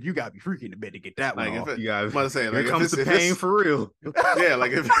that you gotta be freaking in the bed to get that one. Like I'm about to say, like, here comes the pain for real. Yeah,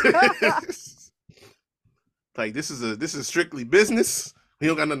 like if like this is strictly business. We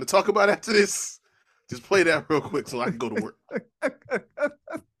don't got nothing to talk about after this. Just play that real quick so I can go to work.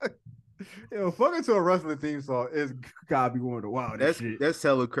 Yo, fucking to a wrestling theme song is gotta be one of the wildest shit. That's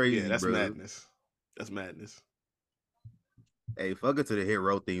hella crazy. Yeah, that's bro. madness. That's madness. Hey, fucking to the Hit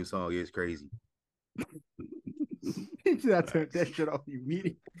Row theme song is crazy. I turned that shit off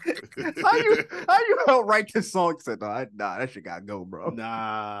immediately. How you help write this song? Said nah, that shit gotta go, bro.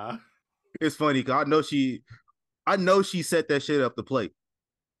 Nah. It's funny because I know she set that shit up to play.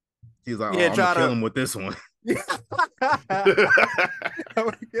 She's like, I'm gonna kill him with this one.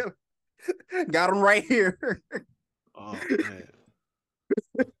 Got him right here. Oh man.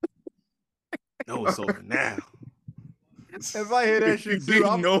 No, it's over now. If I hear that shit too,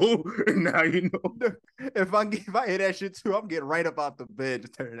 now you know. If I hear that shit too, I'm getting right up out the bed to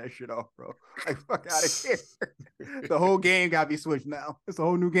turn that shit off, bro. Like, fuck out of here. The whole game gotta be switched now. It's a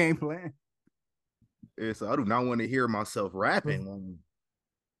whole new game plan. Yeah, so I do not want to hear myself rapping.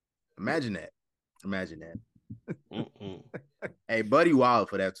 Imagine that. Hey, Buddy wild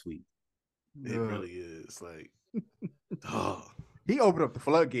for that tweet. It really is. Like, oh. He opened up the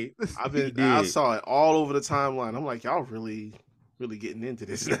floodgate. I saw it all over the timeline. I'm like, y'all really getting into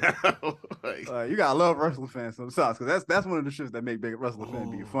this now. Like, you gotta love wrestling fans sometimes, because that's one of the shits that make big wrestling fans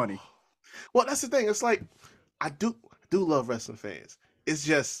be funny. Well, that's the thing. It's like I do love wrestling fans. It's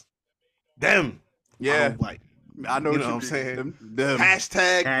just them. Yeah, I know what I'm saying. Them.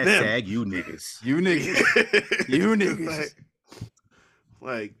 Hashtag them. You niggas. You niggas.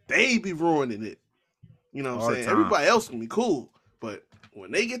 Like they be ruining it. You know what I'm saying? Everybody else can be cool, but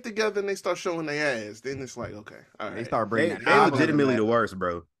When they get together and they start showing their ass, then it's like, okay, all right. They start bringing They that. legitimately the worst,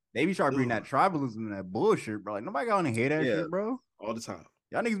 bro. They be trying to bring that tribalism and that bullshit, bro. Like nobody got to hear that shit, bro. All the time.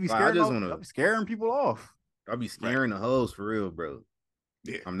 Y'all niggas be Like, scaring, scaring people off. I'll be scaring the hoes for real, bro.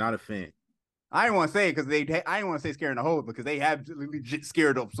 Yeah, I'm not a fan. I didn't want to say it because I didn't want to say scaring the hoes because they have legit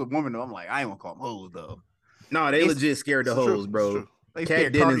scared up some women. Though. I'm like, I ain't want to call them hoes though. No, they legit scared the hoes, bro.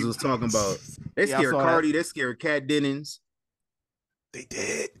 Kat Dennings was talking about. They scared Cardi. They scared Kat Dennings. They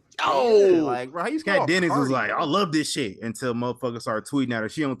did. Oh, like bro, how you Kat Dennings was like, I love this shit until motherfuckers started tweeting at her.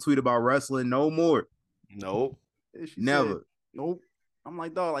 She don't tweet about wrestling no more. Nope. Never. Said, nope. I'm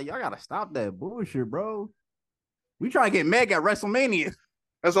like, dog, like y'all gotta stop that bullshit, bro. We trying to get Meg at WrestleMania.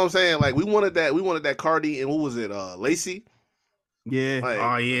 That's what I'm saying. Like we wanted that Cardi and what was it? Lacey. Yeah. Like,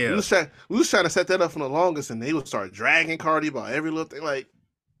 oh yeah. We was trying to set that up for the longest, and they would start dragging Cardi about every little thing. Like,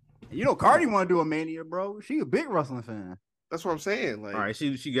 you know, Cardi want to do a Mania, bro. She a big wrestling fan. That's what I'm saying. Like, all right,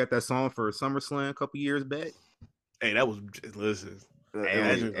 she got that song for SummerSlam a couple years back. Hey, that was listen.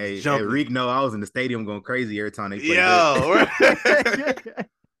 Hey, Reek, no, I was in the stadium going crazy every time they played. Yo,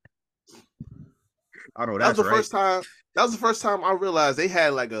 I know that was the first time. That was the first time I realized they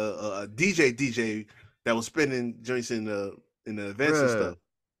had like a DJ that was spinning joints in the events and stuff.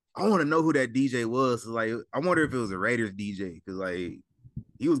 I want to know who that DJ was. Like, I wonder if it was a Raiders DJ because like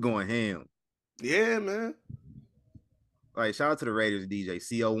he was going ham. Yeah, man. Like, shout out to the Raiders DJ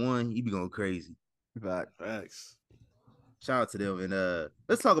CO1. He be going crazy. Facts. Shout out to them. And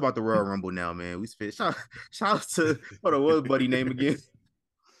let's talk about the Royal Rumble now, man. We spit. Shout out to what was buddy name again?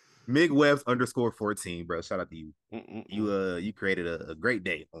 MigWebs_14, bro. Shout out to you. You created a great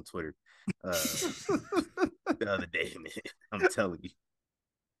day on Twitter the other day, man. I'm telling you.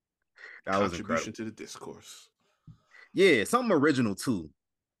 That was incredible. To the discourse. Yeah, something original too.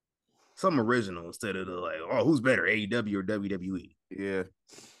 Something original instead of the like, oh, who's better, AEW or WWE? Yeah.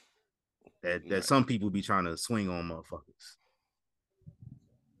 That some people be trying to swing on motherfuckers.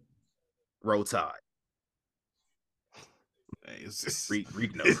 Roll Tide. Hey, it's just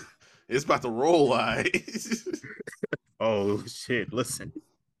Reek no. It's about to roll like. Oh shit! Listen.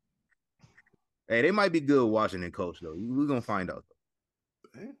 Hey, they might be good Washington coach though. We're gonna find out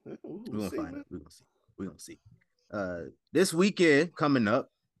though. We're gonna find out. We're gonna see. This weekend coming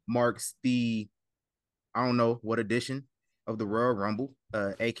up marks the I don't know what edition of the Royal Rumble,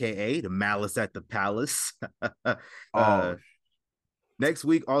 aka the Malice at the Palace. Next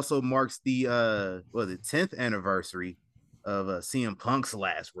week also marks the 10th anniversary of CM Punk's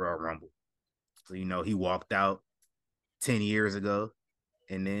last Royal Rumble. So you know he walked out 10 years ago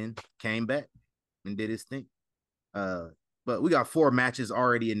and then came back and did his thing. But we got 4 matches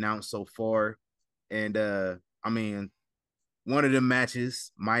already announced so far. And I mean, one of them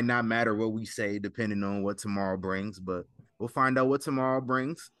matches might not matter what we say depending on what tomorrow brings, but we'll find out what tomorrow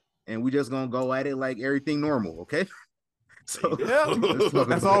brings. And we just gonna go at it like everything normal, okay? So yeah,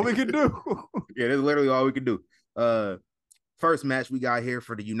 that's all we can do. Yeah, that's literally all we can do. First match we got here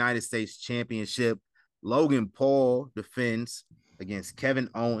for the United States Championship. Logan Paul defends against Kevin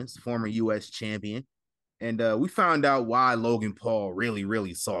Owens, former U.S. champion. And we found out why Logan Paul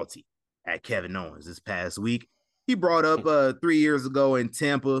really salty at Kevin Owens this past week. He brought up 3 years ago in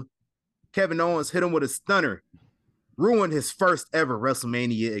Tampa. Kevin Owens hit him with a stunner, ruined his first ever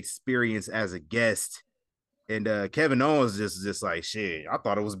WrestleMania experience as a guest. And Kevin Owens just like, shit, I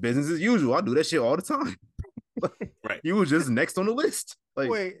thought it was business as usual. I do that shit all the time. Right. You was just next on the list. Like,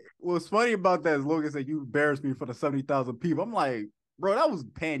 wait, what's funny about that is Logan said you embarrassed me for the 70,000 people. I'm like, bro, that was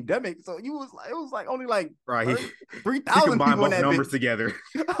pandemic. So it was like only like right, 3,000 people in that numbers bitch. Together.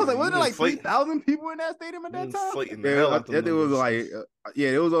 I was like, wasn't there like 3,000 people in that stadium at that time? Yeah, it was like,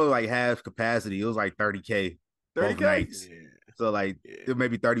 it was only like half capacity. It was like 30K. 30K. Nights. Yeah. So like it may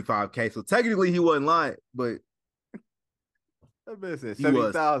be 35K. So technically he wasn't lying, but that bitch said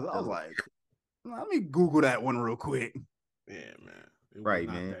 70,000. I was like, let me Google that one real quick. Yeah, man. Right,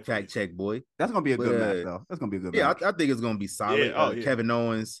 man. Fact check, boy. That's gonna be a good match, though. That's gonna be a good match. Yeah, I think it's gonna be solid. Yeah. Kevin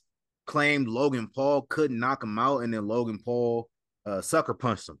Owens claimed Logan Paul couldn't knock him out, and then Logan Paul sucker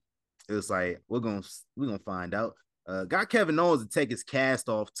punched him. It was like we're gonna find out. Got Kevin Owens to take his cast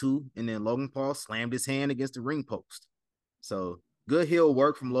off too, and then Logan Paul slammed his hand against the ring post. So good heel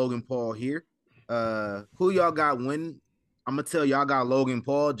work from Logan Paul here. Who y'all got winning? I'm gonna tell y'all got Logan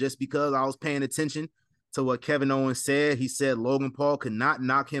Paul just because I was paying attention to what Kevin Owens said. He said Logan Paul could not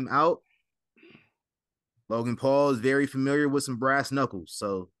knock him out. Logan Paul is very familiar with some brass knuckles,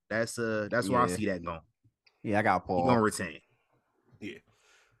 so that's where I see that going. Yeah, I got Paul. He's gonna retain.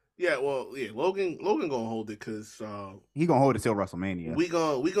 Yeah, well, Logan gonna hold it because he gonna hold it till WrestleMania. We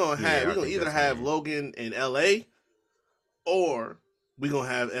gonna either have Logan in LA or we're gonna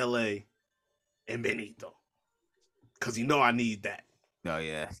have LA and Benito. Cause you know I need that. Oh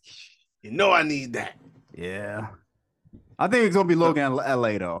yeah. You know I need that. Yeah. I think it's gonna be Logan in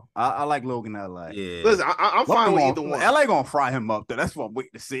LA though. I like Logan in LA. Yeah. Listen, I'm fine with either one. LA gonna fry him up though. That's what I'm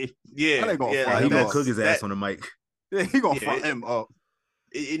waiting to see. Yeah, LA gonna fry he him gonna up. cook his ass on the mic. Yeah, he gonna fry him up.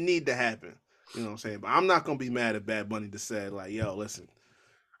 It need to happen. You know what I'm saying? But I'm not gonna be mad at Bad Bunny to say like, yo, listen,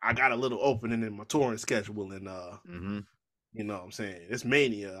 I got a little opening in my touring schedule, and you know what I'm saying? It's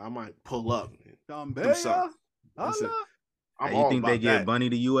Mania. I might pull up. And do something. Listen, Hey, you think they give Bunny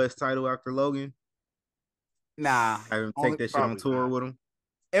the U.S. title after Logan? Nah. Have him take that shit on tour with him?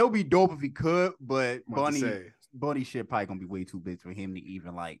 It would be dope if he could, but Bunny shit probably gonna be way too big for him to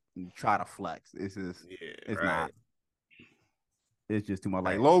even like try to flex. It's just not. It's just too much.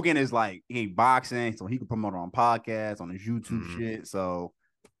 Like Logan is like he ain't boxing, so he can promote on podcasts, on his YouTube shit. So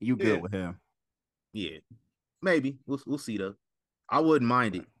you good with him? Yeah, maybe we'll see though. I wouldn't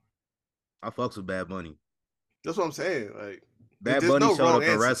mind it. I fucks with Bad Bunny. That's what I'm saying. Like Bad Bunny showed up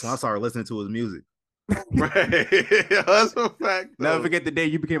in wrestling. I started listening to his music. Right, that's a fact. Though. Never forget the day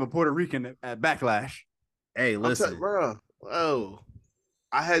you became a Puerto Rican at Backlash. Hey, listen, bro. Oh,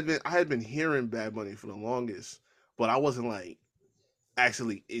 I had been hearing Bad Bunny for the longest, but I wasn't like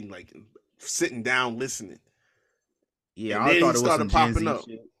actually in like sitting down listening. Yeah, and I then thought he it was started some popping up.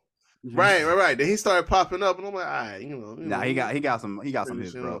 Shit. Right. Then he started popping up, and I'm like, all right, Nah, he got some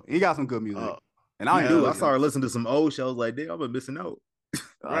hits, bro. He got some good music. And I started listening to some old shows like, damn, I've been missing out.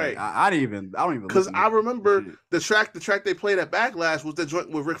 Right. I don't even because I remember the track they played at Backlash was the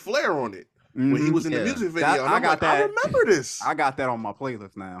joint with Ric Flair on it when he was in the music video. I remember this. I got that on my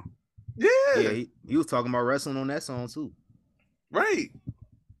playlist now. Yeah, he was talking about wrestling on that song too. Right.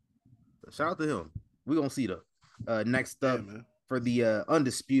 Shout out to him. We're gonna see the next up for the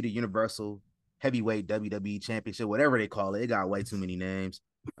undisputed Universal Heavyweight WWE Championship, whatever they call it. It got way too many names.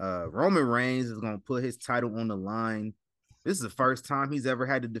 Roman Reigns is gonna put his title on the line. This is the first time he's ever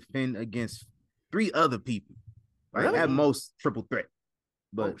had to defend against 3 other people. Like at most triple threat.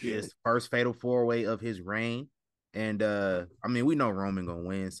 But it's first fatal 4-way of his reign. And I mean, we know Roman gonna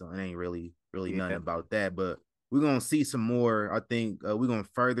win, so it ain't really nothing about that. But we're gonna see some more. I think we're gonna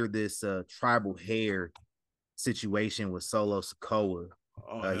further this tribal hair situation with Solo Sikoa.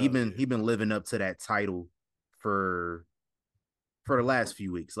 He been living up to that title for the last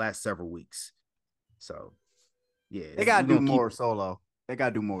several weeks. So yeah, they gotta do more Solo. They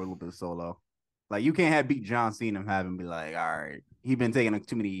gotta do more a little bit of Solo. Like you can't have beat John Cena and have him be like, all right, he been taking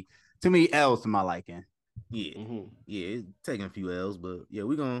too many L's to my liking. Yeah, taking a few L's, but yeah,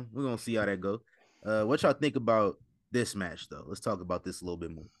 we're gonna see how that go. What y'all think about this match though? Let's talk about this a little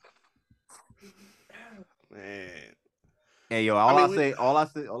bit more. Man. Hey yo, all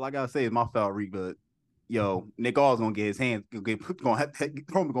I gotta say is my felt read, but yo, Nick Aldis gonna get his hands gonna put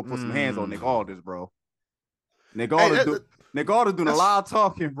some hands on Nick Aldis, bro. Nick Aldis doing a lot of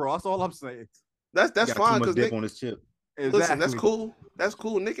talking, bro. That's all I'm saying. That's fine because Nick on his chip. Exactly. Listen, that's cool. That's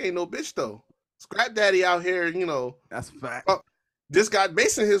cool. Nick ain't no bitch though. Scrap Daddy out here, That's a fact. Just got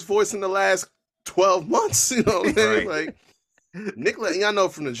basing his voice in the last 12 months. You know what I'm saying? Like Nick letting y'all know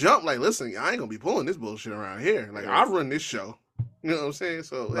from the jump, like, listen, I ain't gonna be pulling this bullshit around here. Like, I run this show. You know what I'm saying?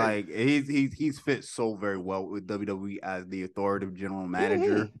 So like he's fit so very well with WWE as the authoritative general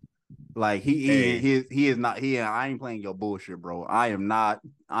manager. Like he is not I ain't playing your bullshit, bro. I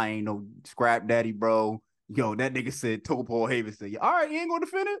ain't no scrap daddy, bro. Yo, that nigga said Paul Haven said, all right, you ain't gonna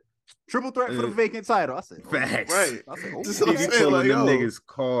defend it? Triple threat for the vacant title. I said, facts. Right. I said, Just He pulling them niggas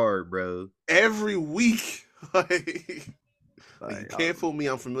card, bro. Every week. Like you can't fool me.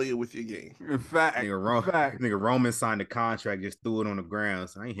 I'm familiar with your game. In fact, nigga Roman signed the contract, just threw it on the ground.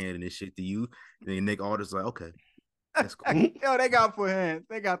 So I ain't handing this shit to you. And then Nick Aldis like, okay, that's cool. Yo, they got foot hands.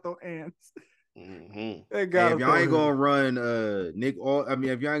 They got those hands. They got. If y'all ain't gonna run if y'all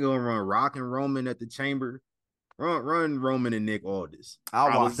ain't gonna run Rock and Roman at the Chamber, run Roman and Nick Aldis.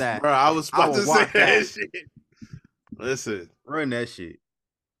 I want that, bro. I was about to say that shit. Listen, run that shit.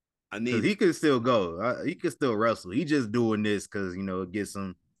 He could still go. He could still wrestle. He just doing this because it gets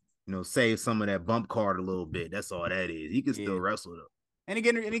some, save some of that bump card a little bit. That's all that is. He can still wrestle though. And he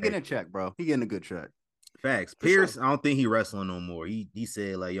getting a check, bro. He getting a good check. Facts. Pierce, I don't think he wrestling no more. He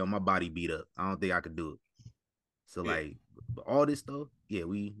said like, yo, my body beat up. I don't think I could do it. So like all this stuff, yeah,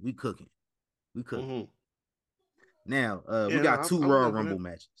 we cooking. We cooking. Now, we got 2 Royal Rumble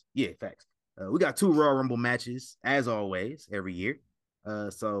matches. Yeah, facts. We got 2 Royal Rumble matches as always every year.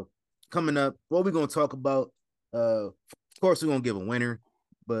 So coming up, what we're gonna talk about? Of course, we're gonna give a winner,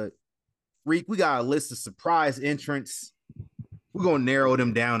 but Reek, we got a list of surprise entrants. We're gonna narrow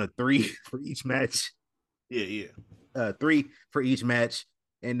them down to 3 for each match. Yeah. 3 for each match.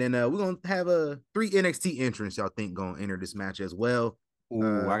 And then we're gonna have 3 NXT entrants y'all think gonna enter this match as well.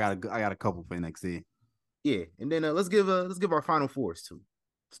 Ooh, I got a couple for NXT. Yeah, and then let's give our final fours too.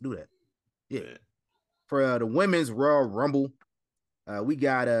 Let's do that. Yeah. For the women's Royal Rumble, we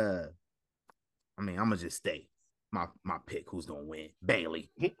got I'm gonna just stay my pick. Who's gonna win?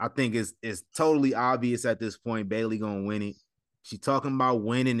 Bayley. I think it's totally obvious at this point. Bayley gonna win it. She talking about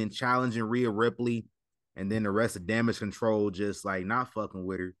winning and challenging Rhea Ripley, and then the rest of Damage Control just like not fucking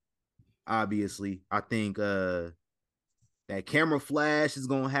with her. Obviously, I think that camera flash is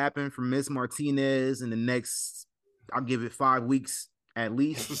gonna happen from Miss Martinez in the next. I'll give it 5 weeks at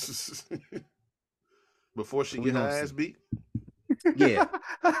least before she get her ass beat. Yeah,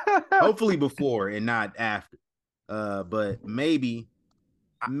 hopefully before and not after. But maybe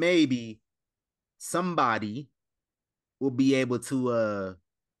somebody will be able to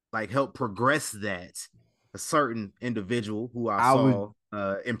like help progress that. A certain individual who I saw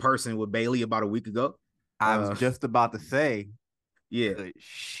in person with Bayley about a week ago. I was just about to say, yeah,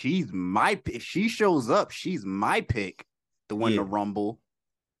 she's my pick. If she shows up, she's my pick to win the Rumble.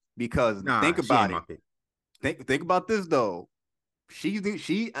 Because think about it. Think about this though.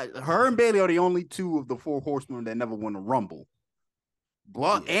 Her and Bayley are the only 2 of the 4 horsemen that never won a Rumble.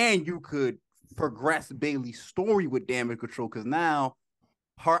 But and you could progress Bayley's story with Damage Control because now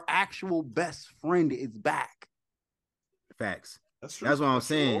her actual best friend is back. Facts. That's what I'm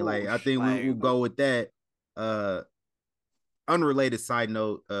saying. Like, I think we'll go with that. Unrelated side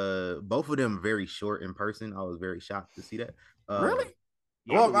note, both of them very short in person. I was very shocked to see that. Really?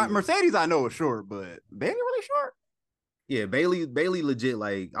 Yeah, well, Mercedes I know is short, but Bayley really short? Yeah, Bayley legit,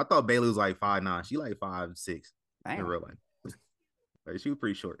 like, I thought Bayley was like 5'9". She like 5'6" in real life. Like, she was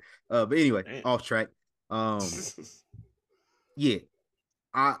pretty short. But anyway, off track. Yeah.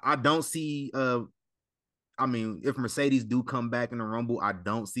 I don't see if Mercedes do come back in the Rumble, I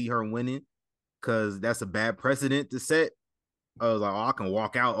don't see her winning because that's a bad precedent to set. I was like, I can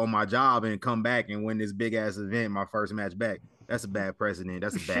walk out on my job and come back and win this big ass event, my first match back. That's a bad precedent.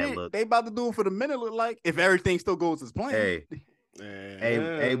 That's a bad look. They about to do it for the minute, look like, if everything still goes as planned.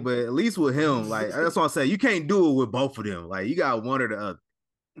 Hey, but at least with him, like, that's what I'm saying. You can't do it with both of them. Like, you got one or the other.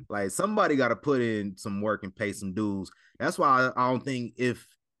 Like, somebody got to put in some work and pay some dues. That's why I don't think we'll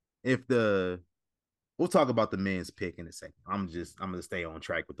talk about the men's pick in a second. I'm gonna stay on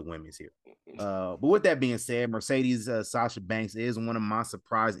track with the women's here. But with that being said, Mercedes Sasha Banks is one of my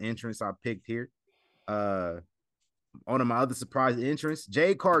surprise entrants I picked here. One of my other surprise entrants,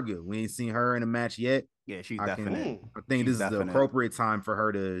 Jade Cargill. We ain't seen her in a match yet. Yeah, she's definite. I think this is the appropriate time for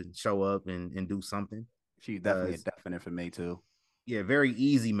her to show up and do something. She's definitely definite for me too. Yeah, very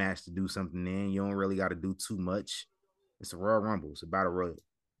easy match to do something in. You don't really got to do too much. It's a Royal Rumble. It's a battle royal.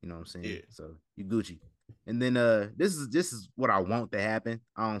 You know what I'm saying? Yeah. So you Gucci. And then this is what I want to happen.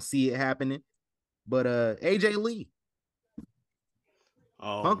 I don't see it happening. But AJ Lee.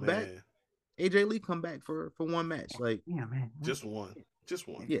 Oh, Punk man. back. AJ Lee come back for one match. Like, yeah, man. Just one.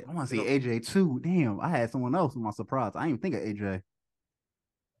 Yeah. I want to see AJ too. Damn, I had someone else in my surprise. I didn't even think of AJ.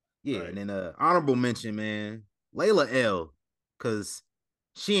 Yeah, right. And then honorable mention, man, Layla L, because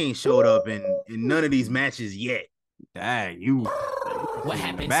she ain't showed up in none of these matches yet. Dang, you. What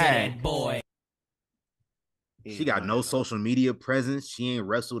happened to that boy? She got no social media presence. She ain't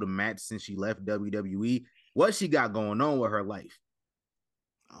wrestled a match since she left WWE. What she got going on with her life?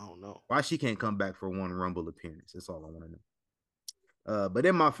 I don't know. Why she can't come back for one Rumble appearance? That's all I want to know. But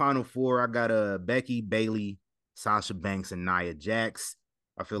in my final 4, I got Becky, Bayley, Sasha Banks, and Nia Jax.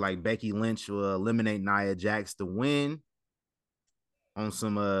 I feel like Becky Lynch will eliminate Nia Jax to win on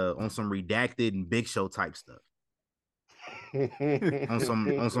some redacted and Big Show type stuff. on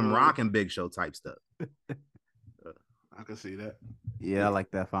some Rock and Big Show type stuff. I can see that. Yeah, I like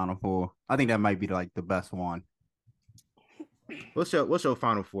that final 4. I think that might be like the best one. What's your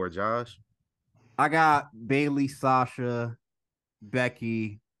final 4, Josh? I got Bayley, Sasha,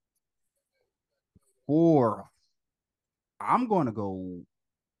 Becky. 4. I'm going to go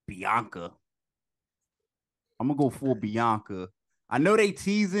Bianca. I'm going to go for Bianca. I know they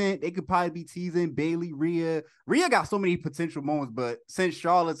could probably be teasing Bayley, Rhea. Rhea got so many potential moments, but since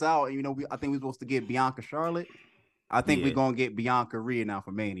Charlotte's out, I think we're supposed to get Bianca Charlotte. I think we're going to get Bianca Rhea now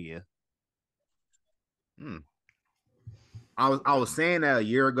for Mania. I was saying that a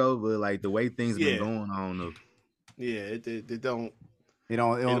year ago, but like the way things been going, I don't know. Yeah, it don't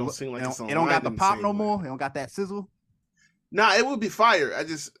seem like it don't got the pop no more. It don't got that sizzle. Nah, it would be fire.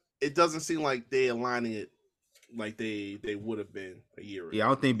 It doesn't seem like they aligning it like they would have been a year ago. Yeah, I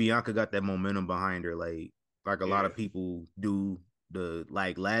don't think Bianca got that momentum behind her like a lot of people do. The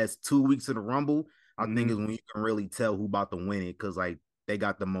like last 2 weeks of the Rumble, I think is when you can really tell who about to win it because like they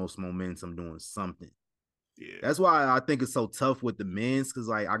got the most momentum doing something. Yeah, that's why I think it's so tough with the men's because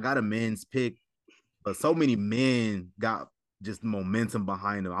like I got a men's pick, but so many men got just momentum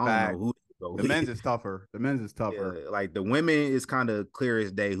behind them. I don't know who to go the with. men's is tougher. The men's is tougher. Yeah, like the women is kind of clear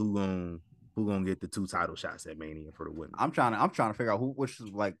as day who gonna get the 2 title shots at Mania for the women. I'm trying to figure out which is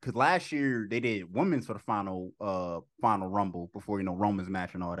like because last year they did women's for the final rumble before Roman's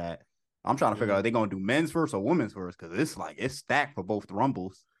match and all that. I'm trying to figure out are they gonna do men's first or women's first because it's stacked for both the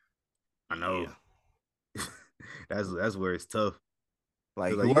rumbles. I know. Yeah. that's where it's tough.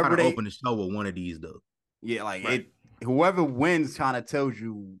 Like you gotta open the show with one of these though. Yeah, like whoever wins kind of tells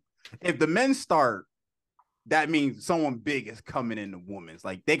you if the men start, that means someone big is coming in the women's.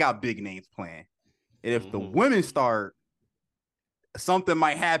 Like they got big names playing. And if the women start, something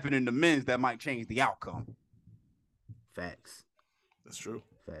might happen in the men's that might change the outcome. Facts. That's true.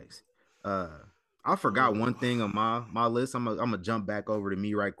 Facts. I forgot one thing on my list. I'm gonna jump back over to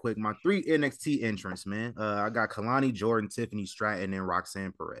me right quick. My 3 NXT entrants, man. I got Kalani, Jordan, Tiffany Stratton, and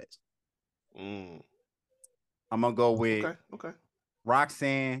Roxanne Perez. I'm gonna go with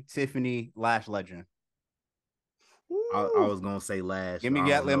Roxanne, Tiffany, Lash Legend. I was gonna say Lash. Give me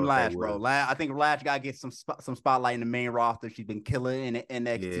them Lash, bro. I think Lash gotta get some spotlight in the main roster. She's been killing in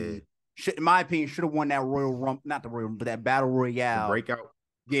NXT. Yeah. In my opinion, should have won that Royal Rumble, not the Royal, but that Battle Royale. The breakout.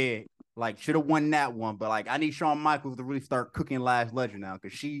 Yeah, like should have won that one. But like, I need Shawn Michaels to really start cooking Lash Legend now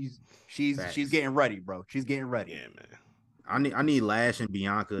because she's getting ready, bro. She's getting ready. Yeah, man. I need Lash and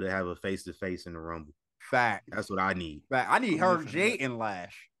Bianca to have a face-to-face in the Rumble. Fact. That's what I need. Fact. I need her, Jay, and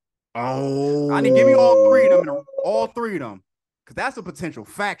Lash. Oh, I need give me all three of them, because that's a potential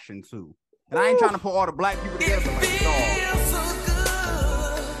faction too. And I ain't trying to put all the black people together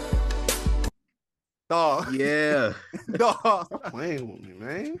dog. Yeah. Dog. Stop playing with me,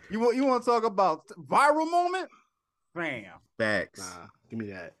 man. You want to talk about viral moment? Bam. Facts. Nah, give me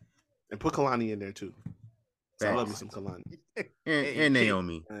that. And put Kalani in there too. I love me some Kalani. and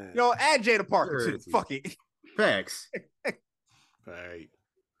Naomi. Yo, add Jada Parker too. Fuck it. Facts. All right.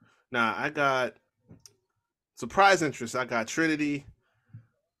 Now I got surprise interest. I got Trinity.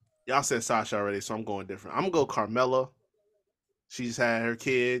 Y'all said Sasha already, so I'm going different. I'm gonna go Carmella. She's had her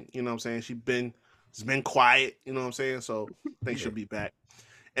kid, you know what I'm saying? She's been quiet, you know what I'm saying? So I think she'll be back.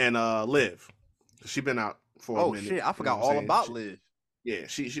 And Liv. She been out for a minute. Oh shit, I forgot all about Liv. Yeah,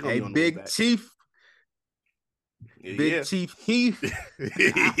 she gonna be on Big the way back. Chief. Yeah, Big Chief Keith.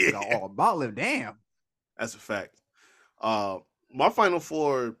 I forgot all about Liv. Damn. That's a fact. My final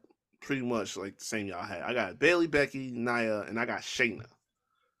 4 pretty much like the same y'all had. I got Bayley, Becky, Nia, and I got Shayna.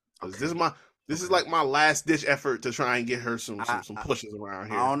 This is like my last ditch effort to try and get her some pushes around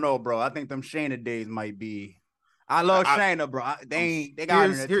here. I don't know, bro. I think them Shayna days might be. I love Shayna, bro. They got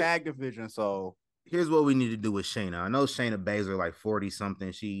her in the tag division, so. Here's what we need to do with Shayna. I know Shayna Baszler like 40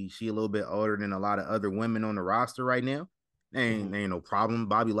 something. She a little bit older than a lot of other women on the roster right now. Ain't no problem.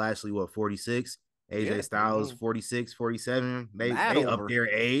 Bobby Lashley, 46? AJ Styles, 46, 47. They up their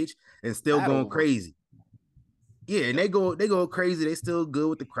age and still going crazy. Yeah, and they go crazy. They still good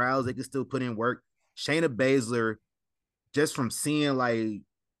with the crowds. They can still put in work. Shayna Baszler, just from seeing like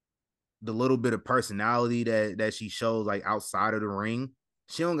the little bit of personality that she shows like outside of the ring,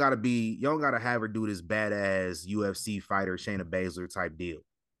 you don't gotta have her do this badass UFC fighter Shayna Baszler type deal.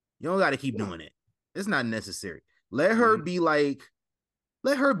 You don't gotta keep doing it. It's not necessary. Let her be like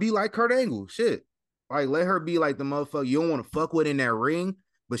Kurt Angle. Shit. Like, let her be like the motherfucker you don't want to fuck with in that ring,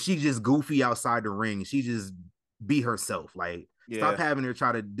 but she just goofy outside the ring. She just be herself. Like, stop having her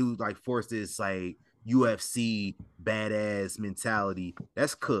try to do like force this like UFC badass mentality.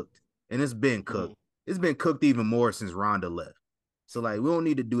 That's cooked. And it's been cooked. It's been cooked even more since Ronda left. So like we don't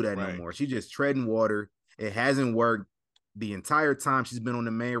need to do that no more. She just treading water. It hasn't worked the entire time she's been on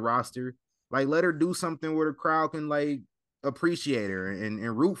the main roster. Like, let her do something where the crowd can like appreciate her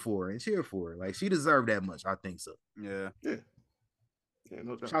and root for her and cheer for her. Like, she deserved that much. I think so. Yeah,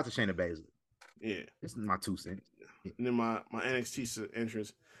 no doubt. Shout out to Shayna Baszler. Yeah. This is my 2 cents. Yeah. And then my NXT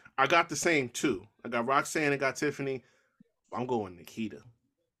entrance, I got the same 2. I got Roxanne, I got Tiffany. I'm going Nikita.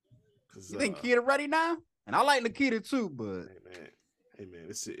 You think Nikita ready now? And I like Nikita too, but hey man,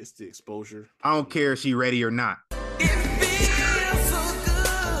 it's the exposure. I don't care if she ready or not. It feels so good.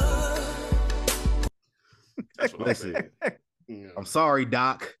 That's what I'm saying. I'm sorry,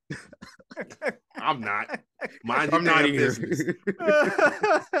 Doc. I'm not. I'm not here.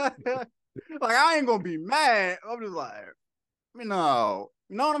 Like, I ain't gonna be mad. I'm just like, you know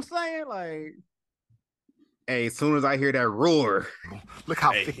what I'm saying? Like, hey, as soon as I hear that roar, look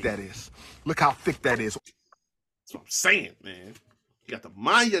how thick that is. Look how thick that is. That's what I'm saying, man. You got to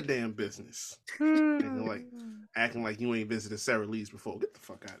mind your damn business. acting like you ain't visited Sarah Lee's before. Get the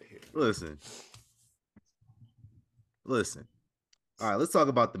fuck out of here. Listen. All right, let's talk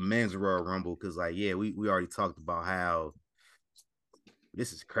about the men's Royal Rumble because, like, yeah, we already talked about how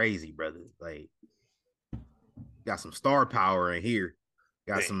this is crazy, brother. Like, got some star power in here.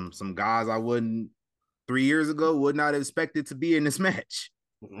 Got some guys I wouldn't 3 years ago would not have expected to be in this match.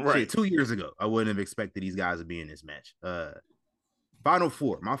 Right. Shit, 2 years ago, I wouldn't have expected these guys to be in this match. Final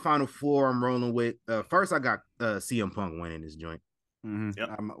four. My final four I'm rolling with. First, I got CM Punk winning this joint. Mm-hmm.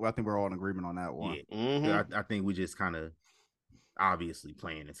 Yep. I think we're all in agreement on that one. Yeah. Mm-hmm. I think we just kind of obviously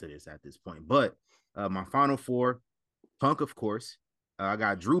playing into this at this point. But my final four, Punk, of course. I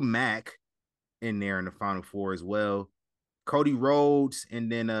got Drew Mack in there in the final four as well. Cody Rhodes,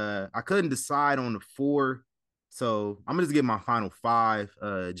 and then I couldn't decide on the four. So I'm gonna just get my final five.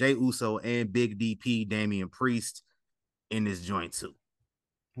 Jay Uso and Big DP, Damian Priest in this joint too.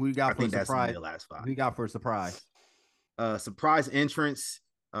 Who you got for a surprise? The last five. Who you got for a surprise? Surprise entrance.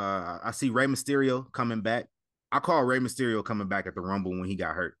 I see Rey Mysterio coming back. I call Rey Mysterio coming back at the Rumble when he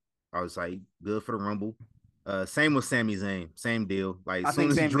got hurt. I was like, good for the Rumble. Same with Sami Zayn. Same deal. Like, I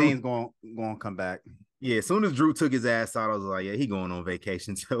think Sami Zayn's going to come back. Yeah, as soon as Drew took his ass out, I was like, yeah, he going on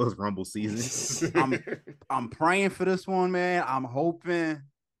vacation till it's Rumble season. I'm praying for this one, man. I'm hoping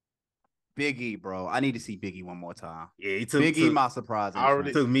Big E, bro. I need to see Big E one more time. Yeah, he took Big E my surprise.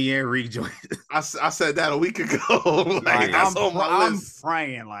 Already took me and Reek joint. I said that a week ago. That's on my list. I'm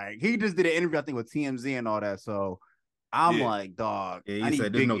praying. Like, he just did an interview, I think, with TMZ and all that. So I'm like, dog. Yeah, he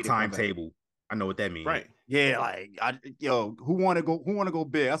said there's no timetable. I know what that means. Right. Yeah, like, who want to go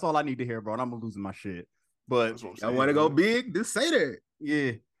big? That's all I need to hear, bro. And I'm losing my shit. But I want to go big. Just say that.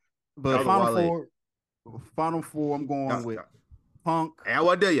 Yeah. But final four, I'm going with Punk. Hey, I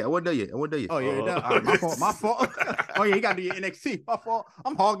wasn't there yet. Oh yeah, my fault. Oh yeah, you got to do your NXT. My fault.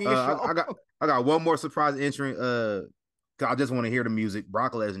 I'm hogging your show. I got one more surprise entrant. I just want to hear the music.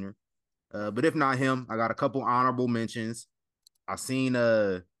 Brock Lesnar. But if not him, I got a couple honorable mentions. I seen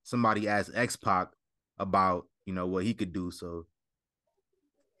somebody ask X-Pac about what he could do. So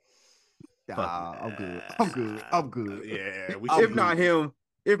I'm good. Yeah.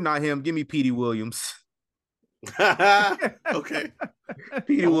 If not him, give me Petey Williams. Okay.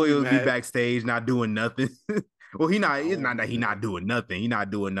 Petey Williams be backstage not doing nothing. Well, it's not that he not doing nothing. He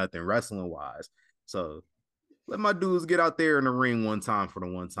not doing nothing wrestling wise. So let my dudes get out there in the ring one time for the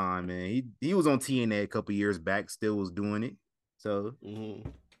one time, man. He was on TNA a couple years back, still was doing it. So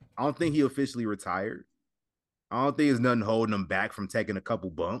I don't think he officially retired. I don't think there's nothing holding him back from taking a couple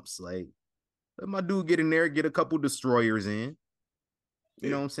bumps. Like, let my dude get in there, get a couple destroyers in. You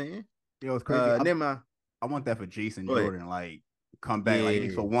know what I'm saying? Yo, it's crazy. I want that for Jason Jordan. Like, come back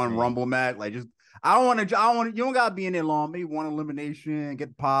like for one Rumble match. Like, just I don't want to. You don't gotta be in there long. Maybe one elimination, get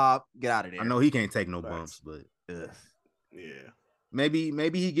the pop, get out of there. I know he can't take no bumps, but yeah. Maybe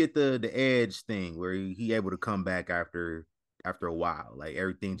he get the edge thing where he able to come back after a while. Like,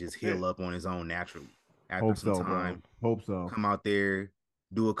 everything just heal up on his own naturally after some time. Bro. Hope so. Come out there,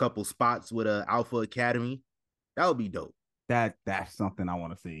 do a couple spots with Alpha Academy. That would be dope. That's something I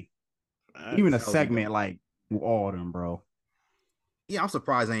want to see. Even a segment like with all of them, bro. Yeah, I'm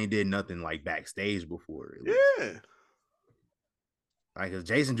surprised I ain't did nothing like backstage before. Yeah. Like, cause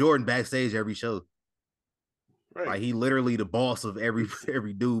Jason Jordan backstage every show. Right. Like, he literally the boss of every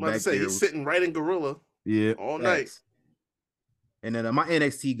dude back there. He's sitting right in Gorilla. Yeah. All night. And then my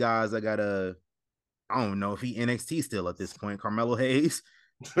NXT guys, I got I don't know if he NXT still at this point. Carmelo Hayes.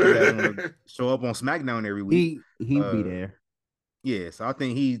 Show up on SmackDown every week. He'll be there. Yeah, so I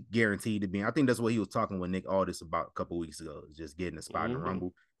think he's guaranteed to be. I think that's what he was talking with Nick Aldis about a couple weeks ago, just getting a spot in the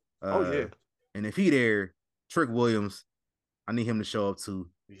Rumble. Yeah. And if he there, Trick Williams, I need him to show up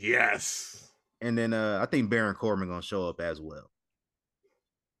too. Yes. And then I think Baron Corbin gonna show up as well.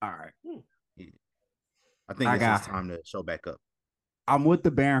 All right. Yeah. I think it's his time to show back up. I'm with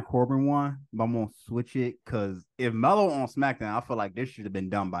the Baron Corbin one, but I'm gonna switch it because if Melo on SmackDown, I feel like this should have been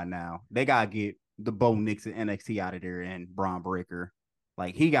done by now. They gotta get the Bo Nix and NXT out of there and Braun Breaker.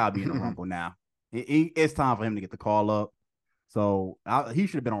 Like, he gotta be in the Rumble now. It's time for him to get the call up. So he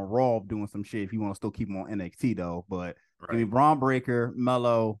should have been on Raw doing some shit if you want to still keep him on NXT though. But give me Braun Breaker,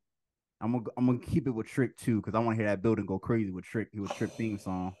 Melo. I'm gonna keep it with Trick too because I want to hear that building go crazy with Trick. He was Trick theme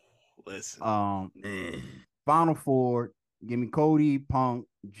song. Listen. Final four. Give me Cody, Punk,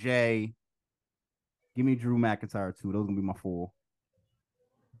 Jay. Give me Drew McIntyre too. Those gonna be my four.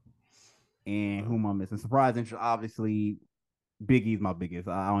 And who am I missing? Surprise entrance, obviously. Big E's my biggest.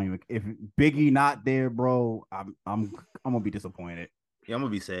 I don't even. If Big E not there, bro, I'm gonna be disappointed. Yeah, I'm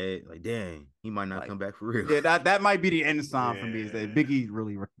gonna be sad. Like, dang, he might not come back for real. Yeah, that might be the end sign for me. Is that Biggie's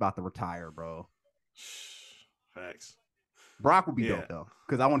really about to retire, bro? Facts. Brock would be dope though,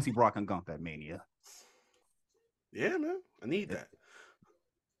 because I want to see Brock and Gunther at Mania. Yeah, man, I need that.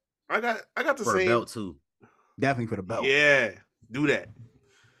 I got the for same a belt too. Definitely for the belt. Yeah, do that.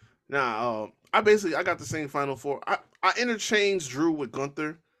 Now, I got the same Final Four. I interchanged Drew with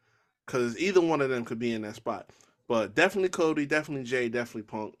Gunther because either one of them could be in that spot. But definitely Cody, definitely Jay, definitely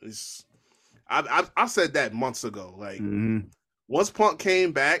Punk. I said that months ago. Like once Punk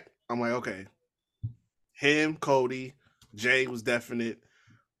came back, I'm like, okay, him, Cody, Jay was definite.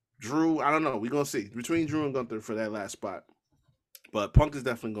 Drew, I don't know. We're gonna see between Drew and Gunther for that last spot. But Punk is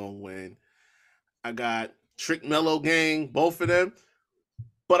definitely gonna win. I got Trick Mellow Gang, both of them.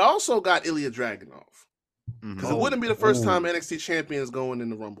 But I also got Ilya Dragunov. Because it wouldn't be the first time NXT champions going in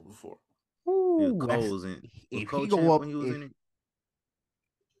the Rumble before. Yeah, Cole was in. Was Cole champ when he was in it?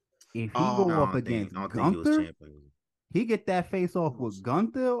 If he go up against Gunther, he get that face off with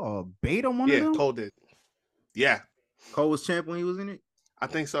Gunther or Beta one of them? Yeah, Cole did. Yeah. Cole was champ when he was in it? I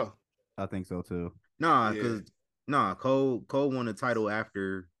think so. I think so too. Cole won the title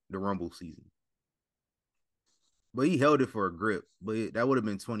after the Rumble season. But he held it for a grip. But that would have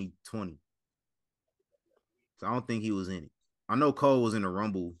been 2020. So I don't think he was in it. I know Cole was in the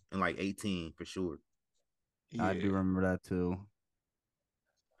Rumble in like 18 for sure. Yeah. I do remember that too.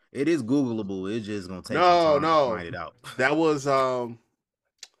 It is Googleable. It's just gonna take some time to find it out. That was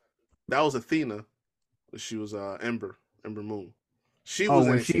Athena. She was Ember Moon. She was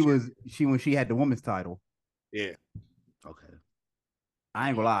when she had the women's title. Yeah. Okay. I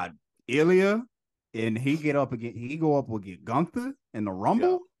ain't gonna lie. Ilya, and he go up against Gunther in the Rumble.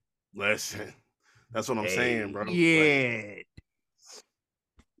 Yo, listen, that's what I'm saying, bro. Yeah.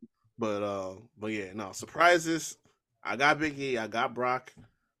 But yeah, no surprises. I got Big E, I got Brock,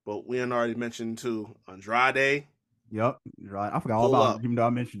 but we already mentioned too Andrade. Yep, right. I forgot all about him, even though I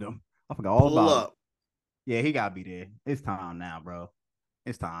mentioned him. I forgot all about him. Yeah, he gotta be there. It's time now, bro.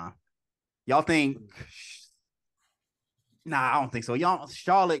 It's time. Y'all think? Nah, I don't think so. Y'all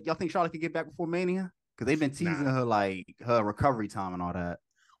think Charlotte could get back before Mania? Because they've been teasing her like her recovery time and all that.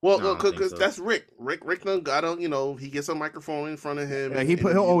 Well, because that's Rick. Rick done got him. He gets a microphone in front of him. Yeah,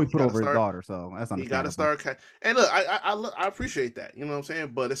 he'll always put over his daughter, so that's understandable. He got to start. And look, I appreciate that. You know what I'm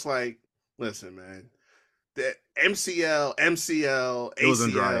saying? But it's like, listen, man, that MCL, ACL.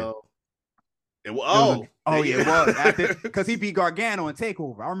 It was because he beat Gargano in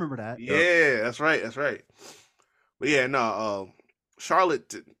Takeover. I remember that. Yeah, that's right. But yeah, no,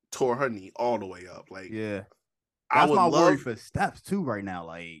 Charlotte tore her knee all the way up. Like, yeah, that's my worry for Steph's too right now.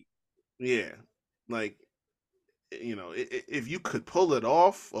 Like, yeah, like, if you could pull it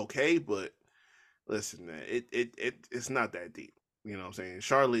off, okay, but listen, man, it's not that deep. You know what I'm saying?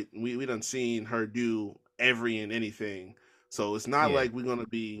 Charlotte, we done seen her do every and anything. So it's not like we're gonna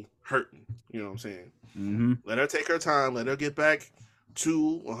be hurting. You know what I'm saying? Mm-hmm. Let her take her time. Let her get back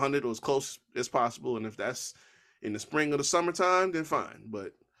to 100 or as close as possible. And if that's in the spring or the summertime, then fine.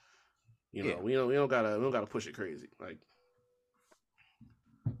 But we don't gotta push it crazy. Like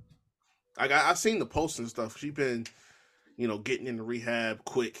I've seen the posts and stuff. She's been, getting into rehab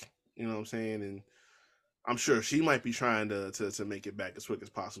quick. You know what I'm saying? And I'm sure she might be trying to make it back as quick as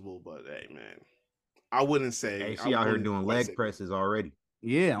possible. But hey, man. I wouldn't say. Hey, she out here doing leg presses already.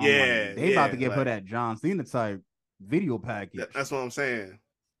 Yeah, they about to give her that John Cena type video package. That's what I'm saying.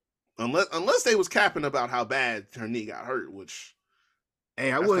 Unless they was capping about how bad her knee got hurt, which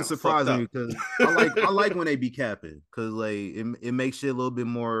I wouldn't surprise me because I like when they be capping because like it makes shit a little bit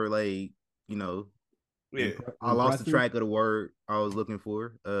more like Yeah, I lost the track of the word I was looking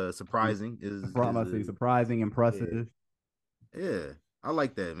for. Surprising is surprising, impressive. Yeah. I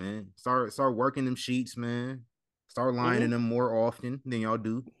like that, man. Start working them sheets, man. Start lining them more often than y'all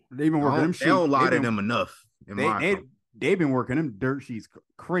do. They've been working them sheets. They don't lie to them enough. They've been working them dirt sheets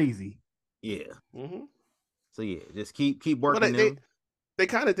crazy. Yeah. Mm-hmm. So yeah, just keep working them. They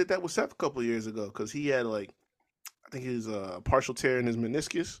kind of did that with Seth a couple of years ago because he had I think he was a partial tear in his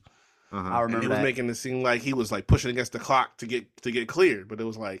meniscus. I remember and it was making it seem like he was like pushing against the clock to get cleared, but it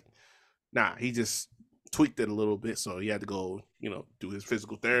was like, nah, he just tweaked it a little bit, so he had to go, do his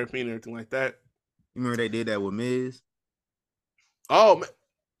physical therapy and everything like that. You remember they did that with Miz? Oh, man,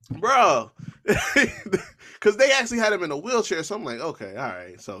 bro, because they actually had him in a wheelchair. So I'm like, okay, all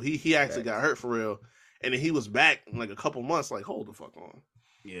right. So he actually got hurt for real, and then he was back in like a couple months. Like, hold the fuck on.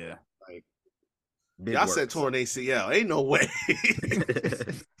 Yeah, like y'all said torn ACL. Ain't no way.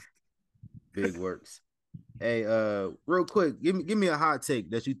 Big works. Hey, real quick, give me a hot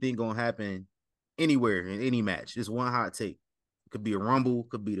take that you think gonna happen anywhere in any match. Just one hot take. Could be a Rumble.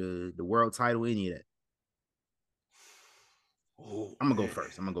 Could be the world title. Any of that. I'm gonna go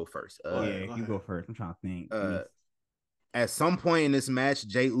first. You go first. I'm trying to think. At some point in this match,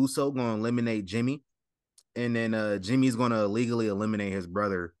 Jey Uso gonna eliminate Jimmy, and then Jimmy's gonna illegally eliminate his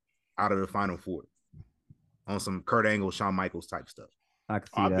brother out of the Final Four on some Kurt Angle, Shawn Michaels type stuff. I can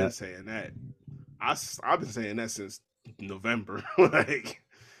see I've that. been saying that. I've been saying that since November. Like,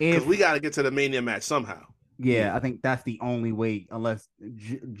 because we got to get to the Mania match somehow. Yeah, I think that's the only way, unless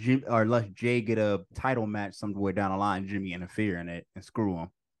Jay get a title match somewhere down the line, Jimmy interfere in it and screw him.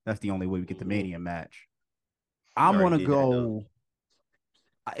 That's the only way we get the Mania match. I'm gonna go.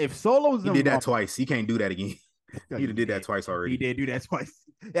 If Solo's he did that twice. He can't do that again. He did that twice already. He did do that twice.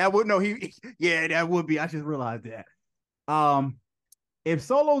 That would that would be. I just realized that. If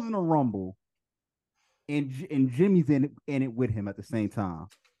Solo's in a Rumble and Jimmy's in it with him at the same time,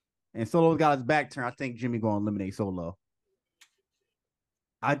 and Solo's got his back turned, I think Jimmy gonna eliminate Solo.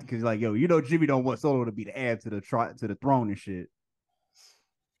 Because Jimmy don't want Solo to be the heir to the throne and shit.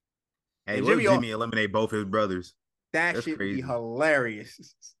 Hey, what if Jimmy eliminate both his brothers? That's shit crazy. Would be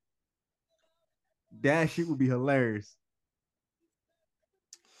hilarious. That shit would be hilarious.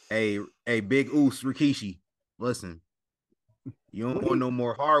 Hey, Big Oos Rikishi, listen. You don't want no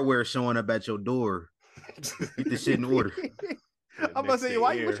more hardware showing up at your door. Get this shit in order. I'm about to say,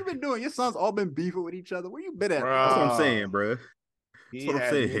 what you been doing? Your sons all been beefing with each other. Where you been at? That's what I'm saying, bro. That's what I'm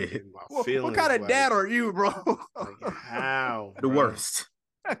saying. What kind of dad are you, bro? Like, how? The worst.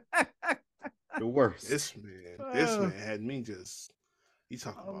 The worst. This man had me just. He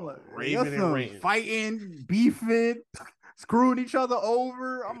talking about raving and ranting, fighting, beefing, screwing each other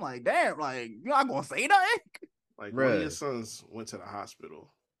over. I'm like, damn, like you're not gonna say nothing. Like one of your sons went to the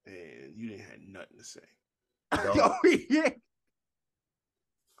hospital and you didn't have nothing to say. Oh yeah.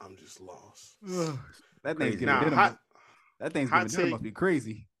 I'm just lost. That Thanksgiving dinner. That Thanksgiving dinner must be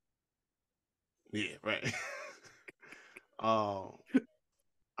crazy. Yeah, right. I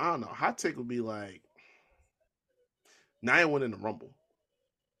don't know. Hot take would be like Nia went in the Rumble.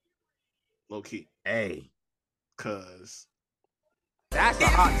 Low key. Hey. Cause that's a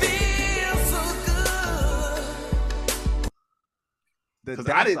hot take. Because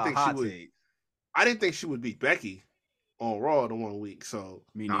I didn't think she would beat Becky on Raw the 1 week. So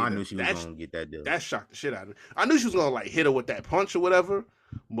I knew she was gonna get that deal. That shocked the shit out of me. I knew she was gonna like hit her with that punch or whatever,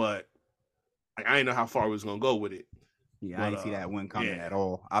 but like, I didn't know how far we was gonna go with it. Yeah, I didn't see that one coming at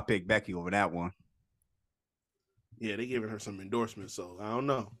all. I picked Becky over that one. Yeah, they giving her some endorsements, so I don't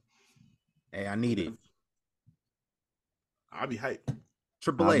know. Hey, I need it. I'll be hyped.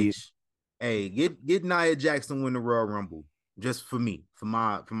 Triple H. Hey, get Nia Jax to win the Royal Rumble. Just for me, for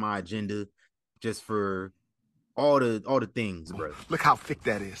my agenda, just for all the things, bro. Look how thick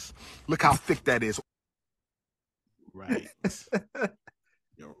that is. Look how thick that is. Right.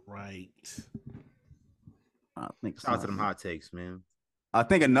 You're right. I think shout out to them hot takes, man. I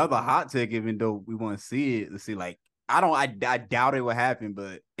think another hot take, even though we want to see it, like I doubt it will happen,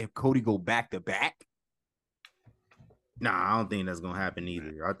 but if Cody go back to back. Nah, I don't think that's gonna happen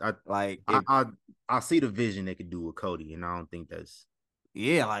either. I see the vision they could do with Cody, and I don't think that's.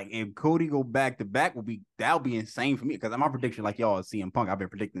 Yeah, like if Cody go back to back, that'll be insane for me because my prediction, like y'all, CM Punk. I've been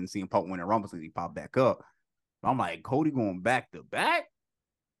predicting CM Punk winning Rumble since he popped back up. But I'm like Cody going back to back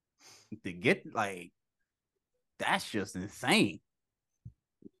to get like that's just insane.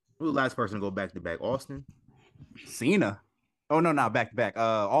 Who's the last person to go back to back? Austin, Cena. Oh no, not back to back.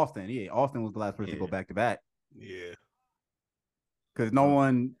 Austin. Yeah, Austin was the last person to go back to back. Yeah. Because no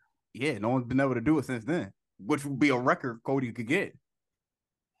one's been able to do it since then, which would be a record Cody could get.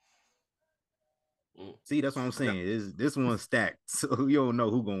 See, that's what I'm saying. This one's stacked, so you don't know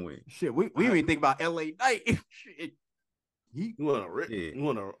who's gonna win. Shit, we even think about LA Knight. Shit. You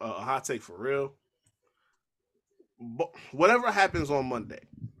want a hot take for real? But whatever happens on Monday.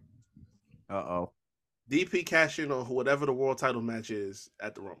 DP cash in on whatever the world title match is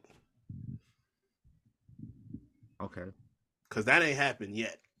at the Rumble. Okay. Because that ain't happened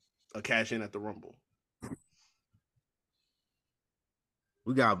yet. A cash in at the Rumble.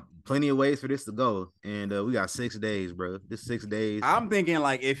 We got plenty of ways for this to go. And we got 6 days, bro. This 6 days. I'm thinking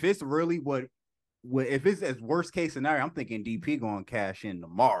like if it's really if it's as worst case scenario, I'm thinking DP going to cash in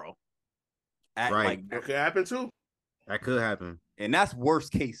tomorrow. Right. That could happen too. That could happen. And that's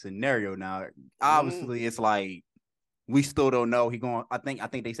worst case scenario now. Obviously, it's like we still don't know. I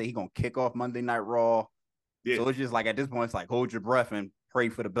think they say he's gonna kick off Monday Night Raw. Yeah. So it's just like at this point, it's like hold your breath and pray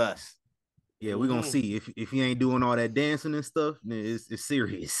for the best. Yeah, we're gonna see. If he ain't doing all that dancing and stuff, then it's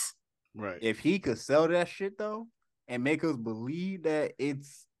serious. Right. If he could sell that shit though and make us believe that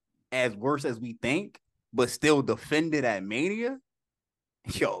it's as worse as we think, but still defended at Mania,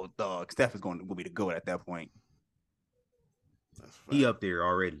 yo, dog, Steph is going to be the GOAT at that point. He up there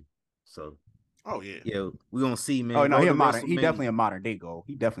already. So, yeah, we're gonna see, man. Oh no, he definitely a modern day GOAT.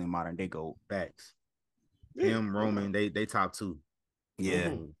 He definitely a modern day GOAT. Facts. Yeah, Him, Roman, they top two.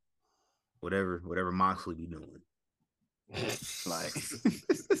 Yeah. Whatever Moxley be doing. Like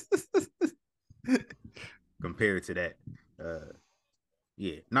compared to that.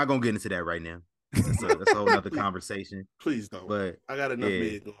 Not gonna get into that right now. That's a whole other conversation. Please don't. But I got enough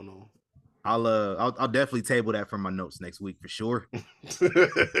mid going on. I'll definitely table that from my notes next week for sure.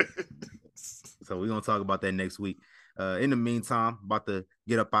 So we're gonna talk about that next week. In the meantime, about to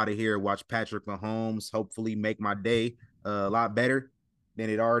get up out of here, watch Patrick Mahomes hopefully make my day a lot better than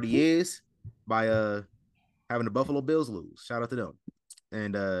it already is by having the Buffalo Bills lose. Shout out to them.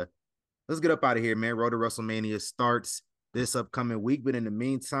 And let's get up out of here, man. Road to WrestleMania starts this upcoming week. But in the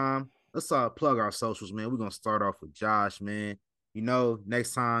meantime, let's plug our socials, man. We're going to start off with Josh, man. You know,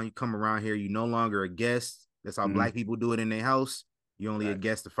 next time you come around here, you're no longer a guest. That's how Black people do it in their house. You're only a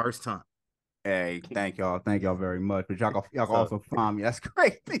guest the first time. Hey, thank y'all very much. But y'all can also find me. That's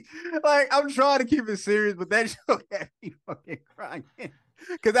crazy. Like, I'm trying to keep it serious, but that joke had me fucking crying.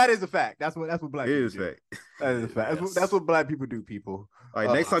 Because that is a fact. That's what Black people do. Fact. That is a fact. That's what Black people do, people. All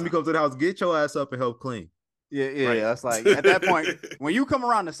right, next time you come to the house, get your ass up and help clean. Yeah. That's like at that point, when you come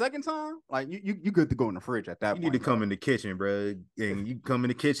around the second time, like you good to go in the fridge at that point. You need to come in the kitchen, bro. And you come in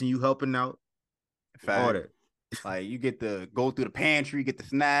the kitchen, you helping out. Fact. All that. Like you get to go through the pantry, get the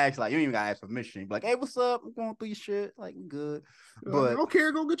snacks. Like you don't even gotta ask permission. You be like, hey, what's up? I'm going through your shit. Like we good. But I don't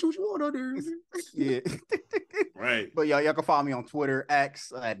care. Go get you what you want out there. Yeah. Right. But y'all can follow me on Twitter,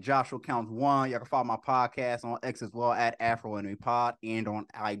 X at Joshua Counts 1. Y'all can follow my podcast on X as well at Afro Anime Pod and on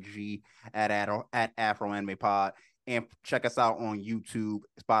IG at Afro Anime Pod. And check us out on YouTube,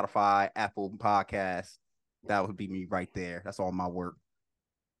 Spotify, Apple Podcasts. That would be me right there. That's all my work.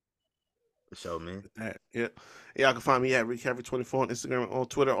 For sure, man. Yeah. Y'all can find me at RickHavoc24 on Instagram and on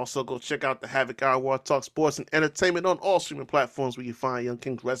Twitter. Also, go check out the Havoc Hour where I talk sports and entertainment on all streaming platforms where you find Young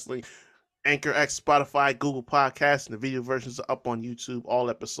Kings Wrestling, Anchor X, Spotify, Google Podcasts, and the video versions are up on YouTube. All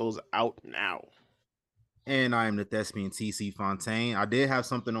episodes are out now. And I am the thespian TC Fontaine. I did have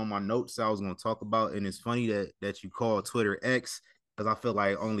something on my notes that I was going to talk about, and it's funny that you call Twitter X because I feel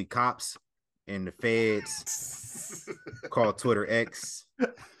like only cops and the feds call Twitter X.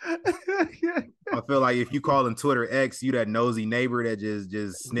 I feel like if you call him Twitter X, you that nosy neighbor that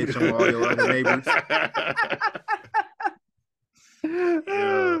just snitch on all your other neighbors.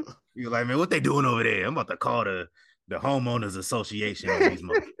 You're like, man, what they doing over there? I'm about to call the homeowners association on these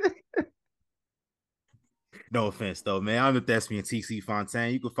months. No offense, though, man. I'm the thespian TC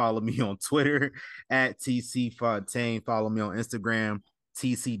Fontaine. You can follow me on Twitter at TC Fontaine. Follow me on Instagram,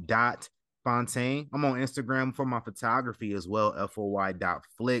 TC.Fontaine. I'm on Instagram for my photography as well,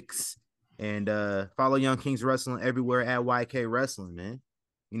 FOY.flicks. And follow Young Kings Wrestling everywhere at YK Wrestling, man.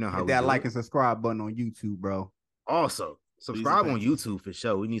 You know how hit that like and subscribe button on YouTube, bro. Also, subscribe on YouTube for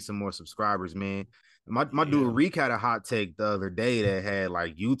sure. We need some more subscribers, man. My dude Reek had a hot take the other day that had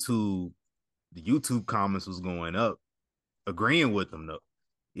like the YouTube comments was going up, agreeing with them though.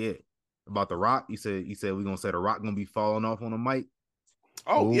 Yeah, about The Rock. He said we're gonna say The Rock gonna be falling off on the mic.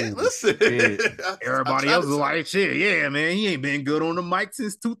 Oh, yeah, listen. Everybody else was like, shit, yeah, man, he ain't been good on the mic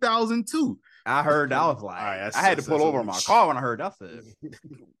since 2002. I heard that. I was like, I had to pull over my car when I heard that. I said,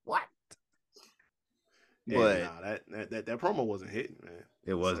 what? Yeah, but that promo wasn't hitting, man.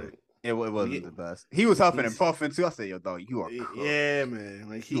 It wasn't. It wasn't the best. He was huffing and puffing too. I said, yo, dog, you are cooked. Yeah, man.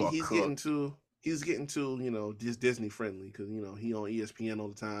 Like he's getting too, you know, just Disney friendly because you know he on ESPN all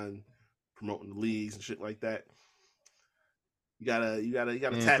the time promoting the leagues and shit like that. You gotta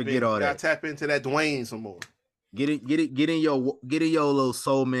tap in. You gotta tap into that Dwayne some more. Get in your little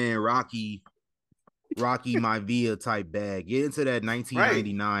soul man Rocky Maivia type bag. Get into that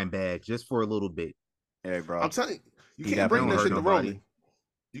 1999 bag just for a little bit. Hey, bro. I'm telling you, you can't bring that shit to Roman.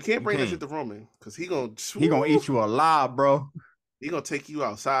 You can't bring that shit to Roman because he gonna eat you alive, bro. He gonna take you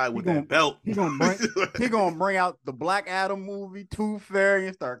outside with that belt. He gonna bring out the Black Adam movie, Tooth Fairy,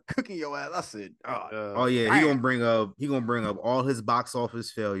 and start cooking your ass. I said, oh yeah, damn. He gonna bring up all his box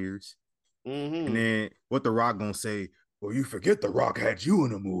office failures, and then what The Rock gonna say? Well, you forget The Rock had you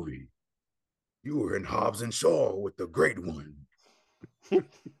in a movie. You were in Hobbs and Shaw with the great one.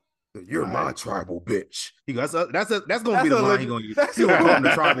 You're my tribal bitch. He goes, that's gonna be the line he gonna use. He gonna call him the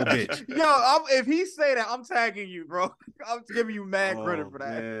tribal bitch. Yo, if he say that, I'm tagging you, bro. I'm giving you mad credit for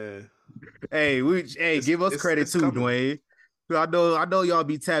that. Man. Hey, give us credit too, coming. Dwayne. I know y'all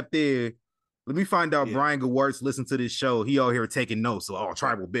be tapped in. Let me find out Brian Gewirtz listen to this show. He out here taking notes. So,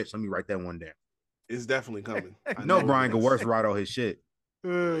 tribal bitch. Let me write that one down. It's definitely coming. I No, Brian it is. Gawerth write all his shit.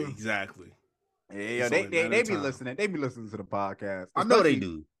 Exactly. Yeah, they be listening. They be listening to the podcast. I know they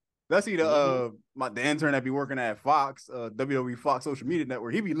do. Let's see the intern that be working at Fox, WWE Fox social media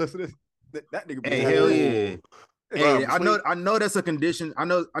network. He be listening. That nigga be hell yeah. Hey, Bro, I know that's a condition. I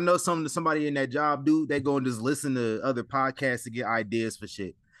know somebody in that job, dude. They go and just listen to other podcasts to get ideas for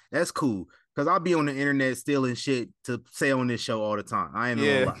shit. That's cool. Cause I'll be on the internet stealing shit to say on this show all the time. I ain't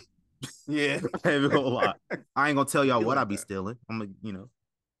gonna lie. Yeah. I ain't gonna lie. I ain't gonna tell y'all what I be stealing.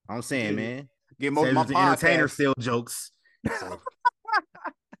 I'm saying, man. Get most of my the entertainer steal jokes. So.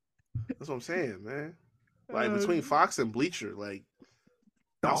 That's what I'm saying, man. Like between Fox and Bleacher, like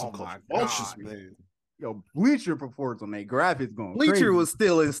some convulsions, man. Yo, Bleacher reports on their graphics going Bleacher crazy. was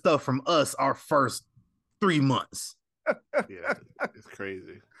stealing stuff from us our first 3 months. Yeah, it's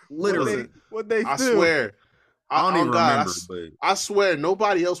crazy. Literally. What they I swear. I don't even remember. But I swear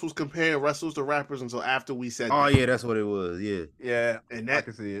nobody else was comparing wrestlers to rappers until after we said that. that. Yeah, that's what it was. Yeah. Yeah. And I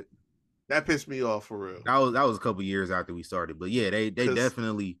can see it. That pissed me off for real. That was a couple years after we started. But yeah, they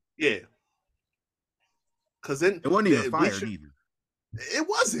definitely. Yeah. Because then it wasn't even fired either. It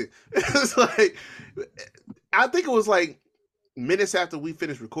wasn't. It was like, I think it was like minutes after we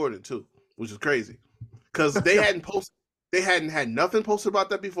finished recording too, which is crazy. Because they hadn't posted, they hadn't had nothing posted about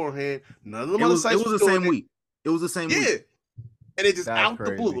that beforehand. None of them other sites. It was the same week. It was the same week. Yeah. And it just That's out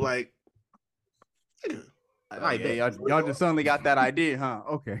crazy. the blue, like. Y'all just suddenly got that idea, huh?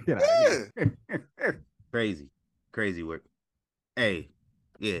 Okay. Get out of here. Crazy work. Hey,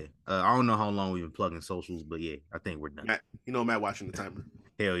 yeah. I don't know how long we've been plugging socials, but yeah, I think we're done. Matt watching the timer.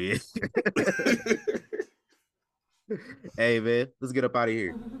 Hell yeah. Hey man, let's get up out of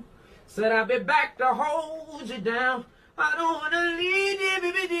here. Said I'll be back to hold you down. I don't wanna leave.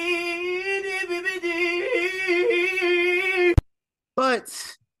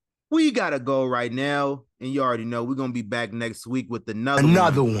 But we gotta go right now, and you already know we're gonna be back next week with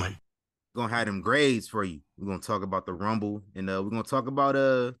another one. We're gonna have them grades for you. We're gonna talk about the Rumble, and we're gonna talk about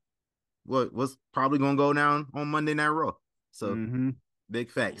what's probably gonna go down on Monday Night Raw. So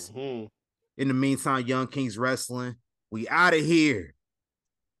big facts. Mm-hmm. In the meantime, Young Kings Wrestling, we out of here.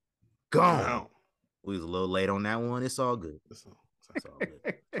 Gone. Wow. We was a little late on that one. It's all good. It's all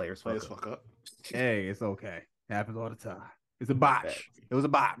good. Players fuck up. Hey, it's okay. Happens all the time. It's a botch. It was a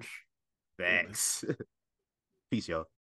botch. Facts. Peace, y'all.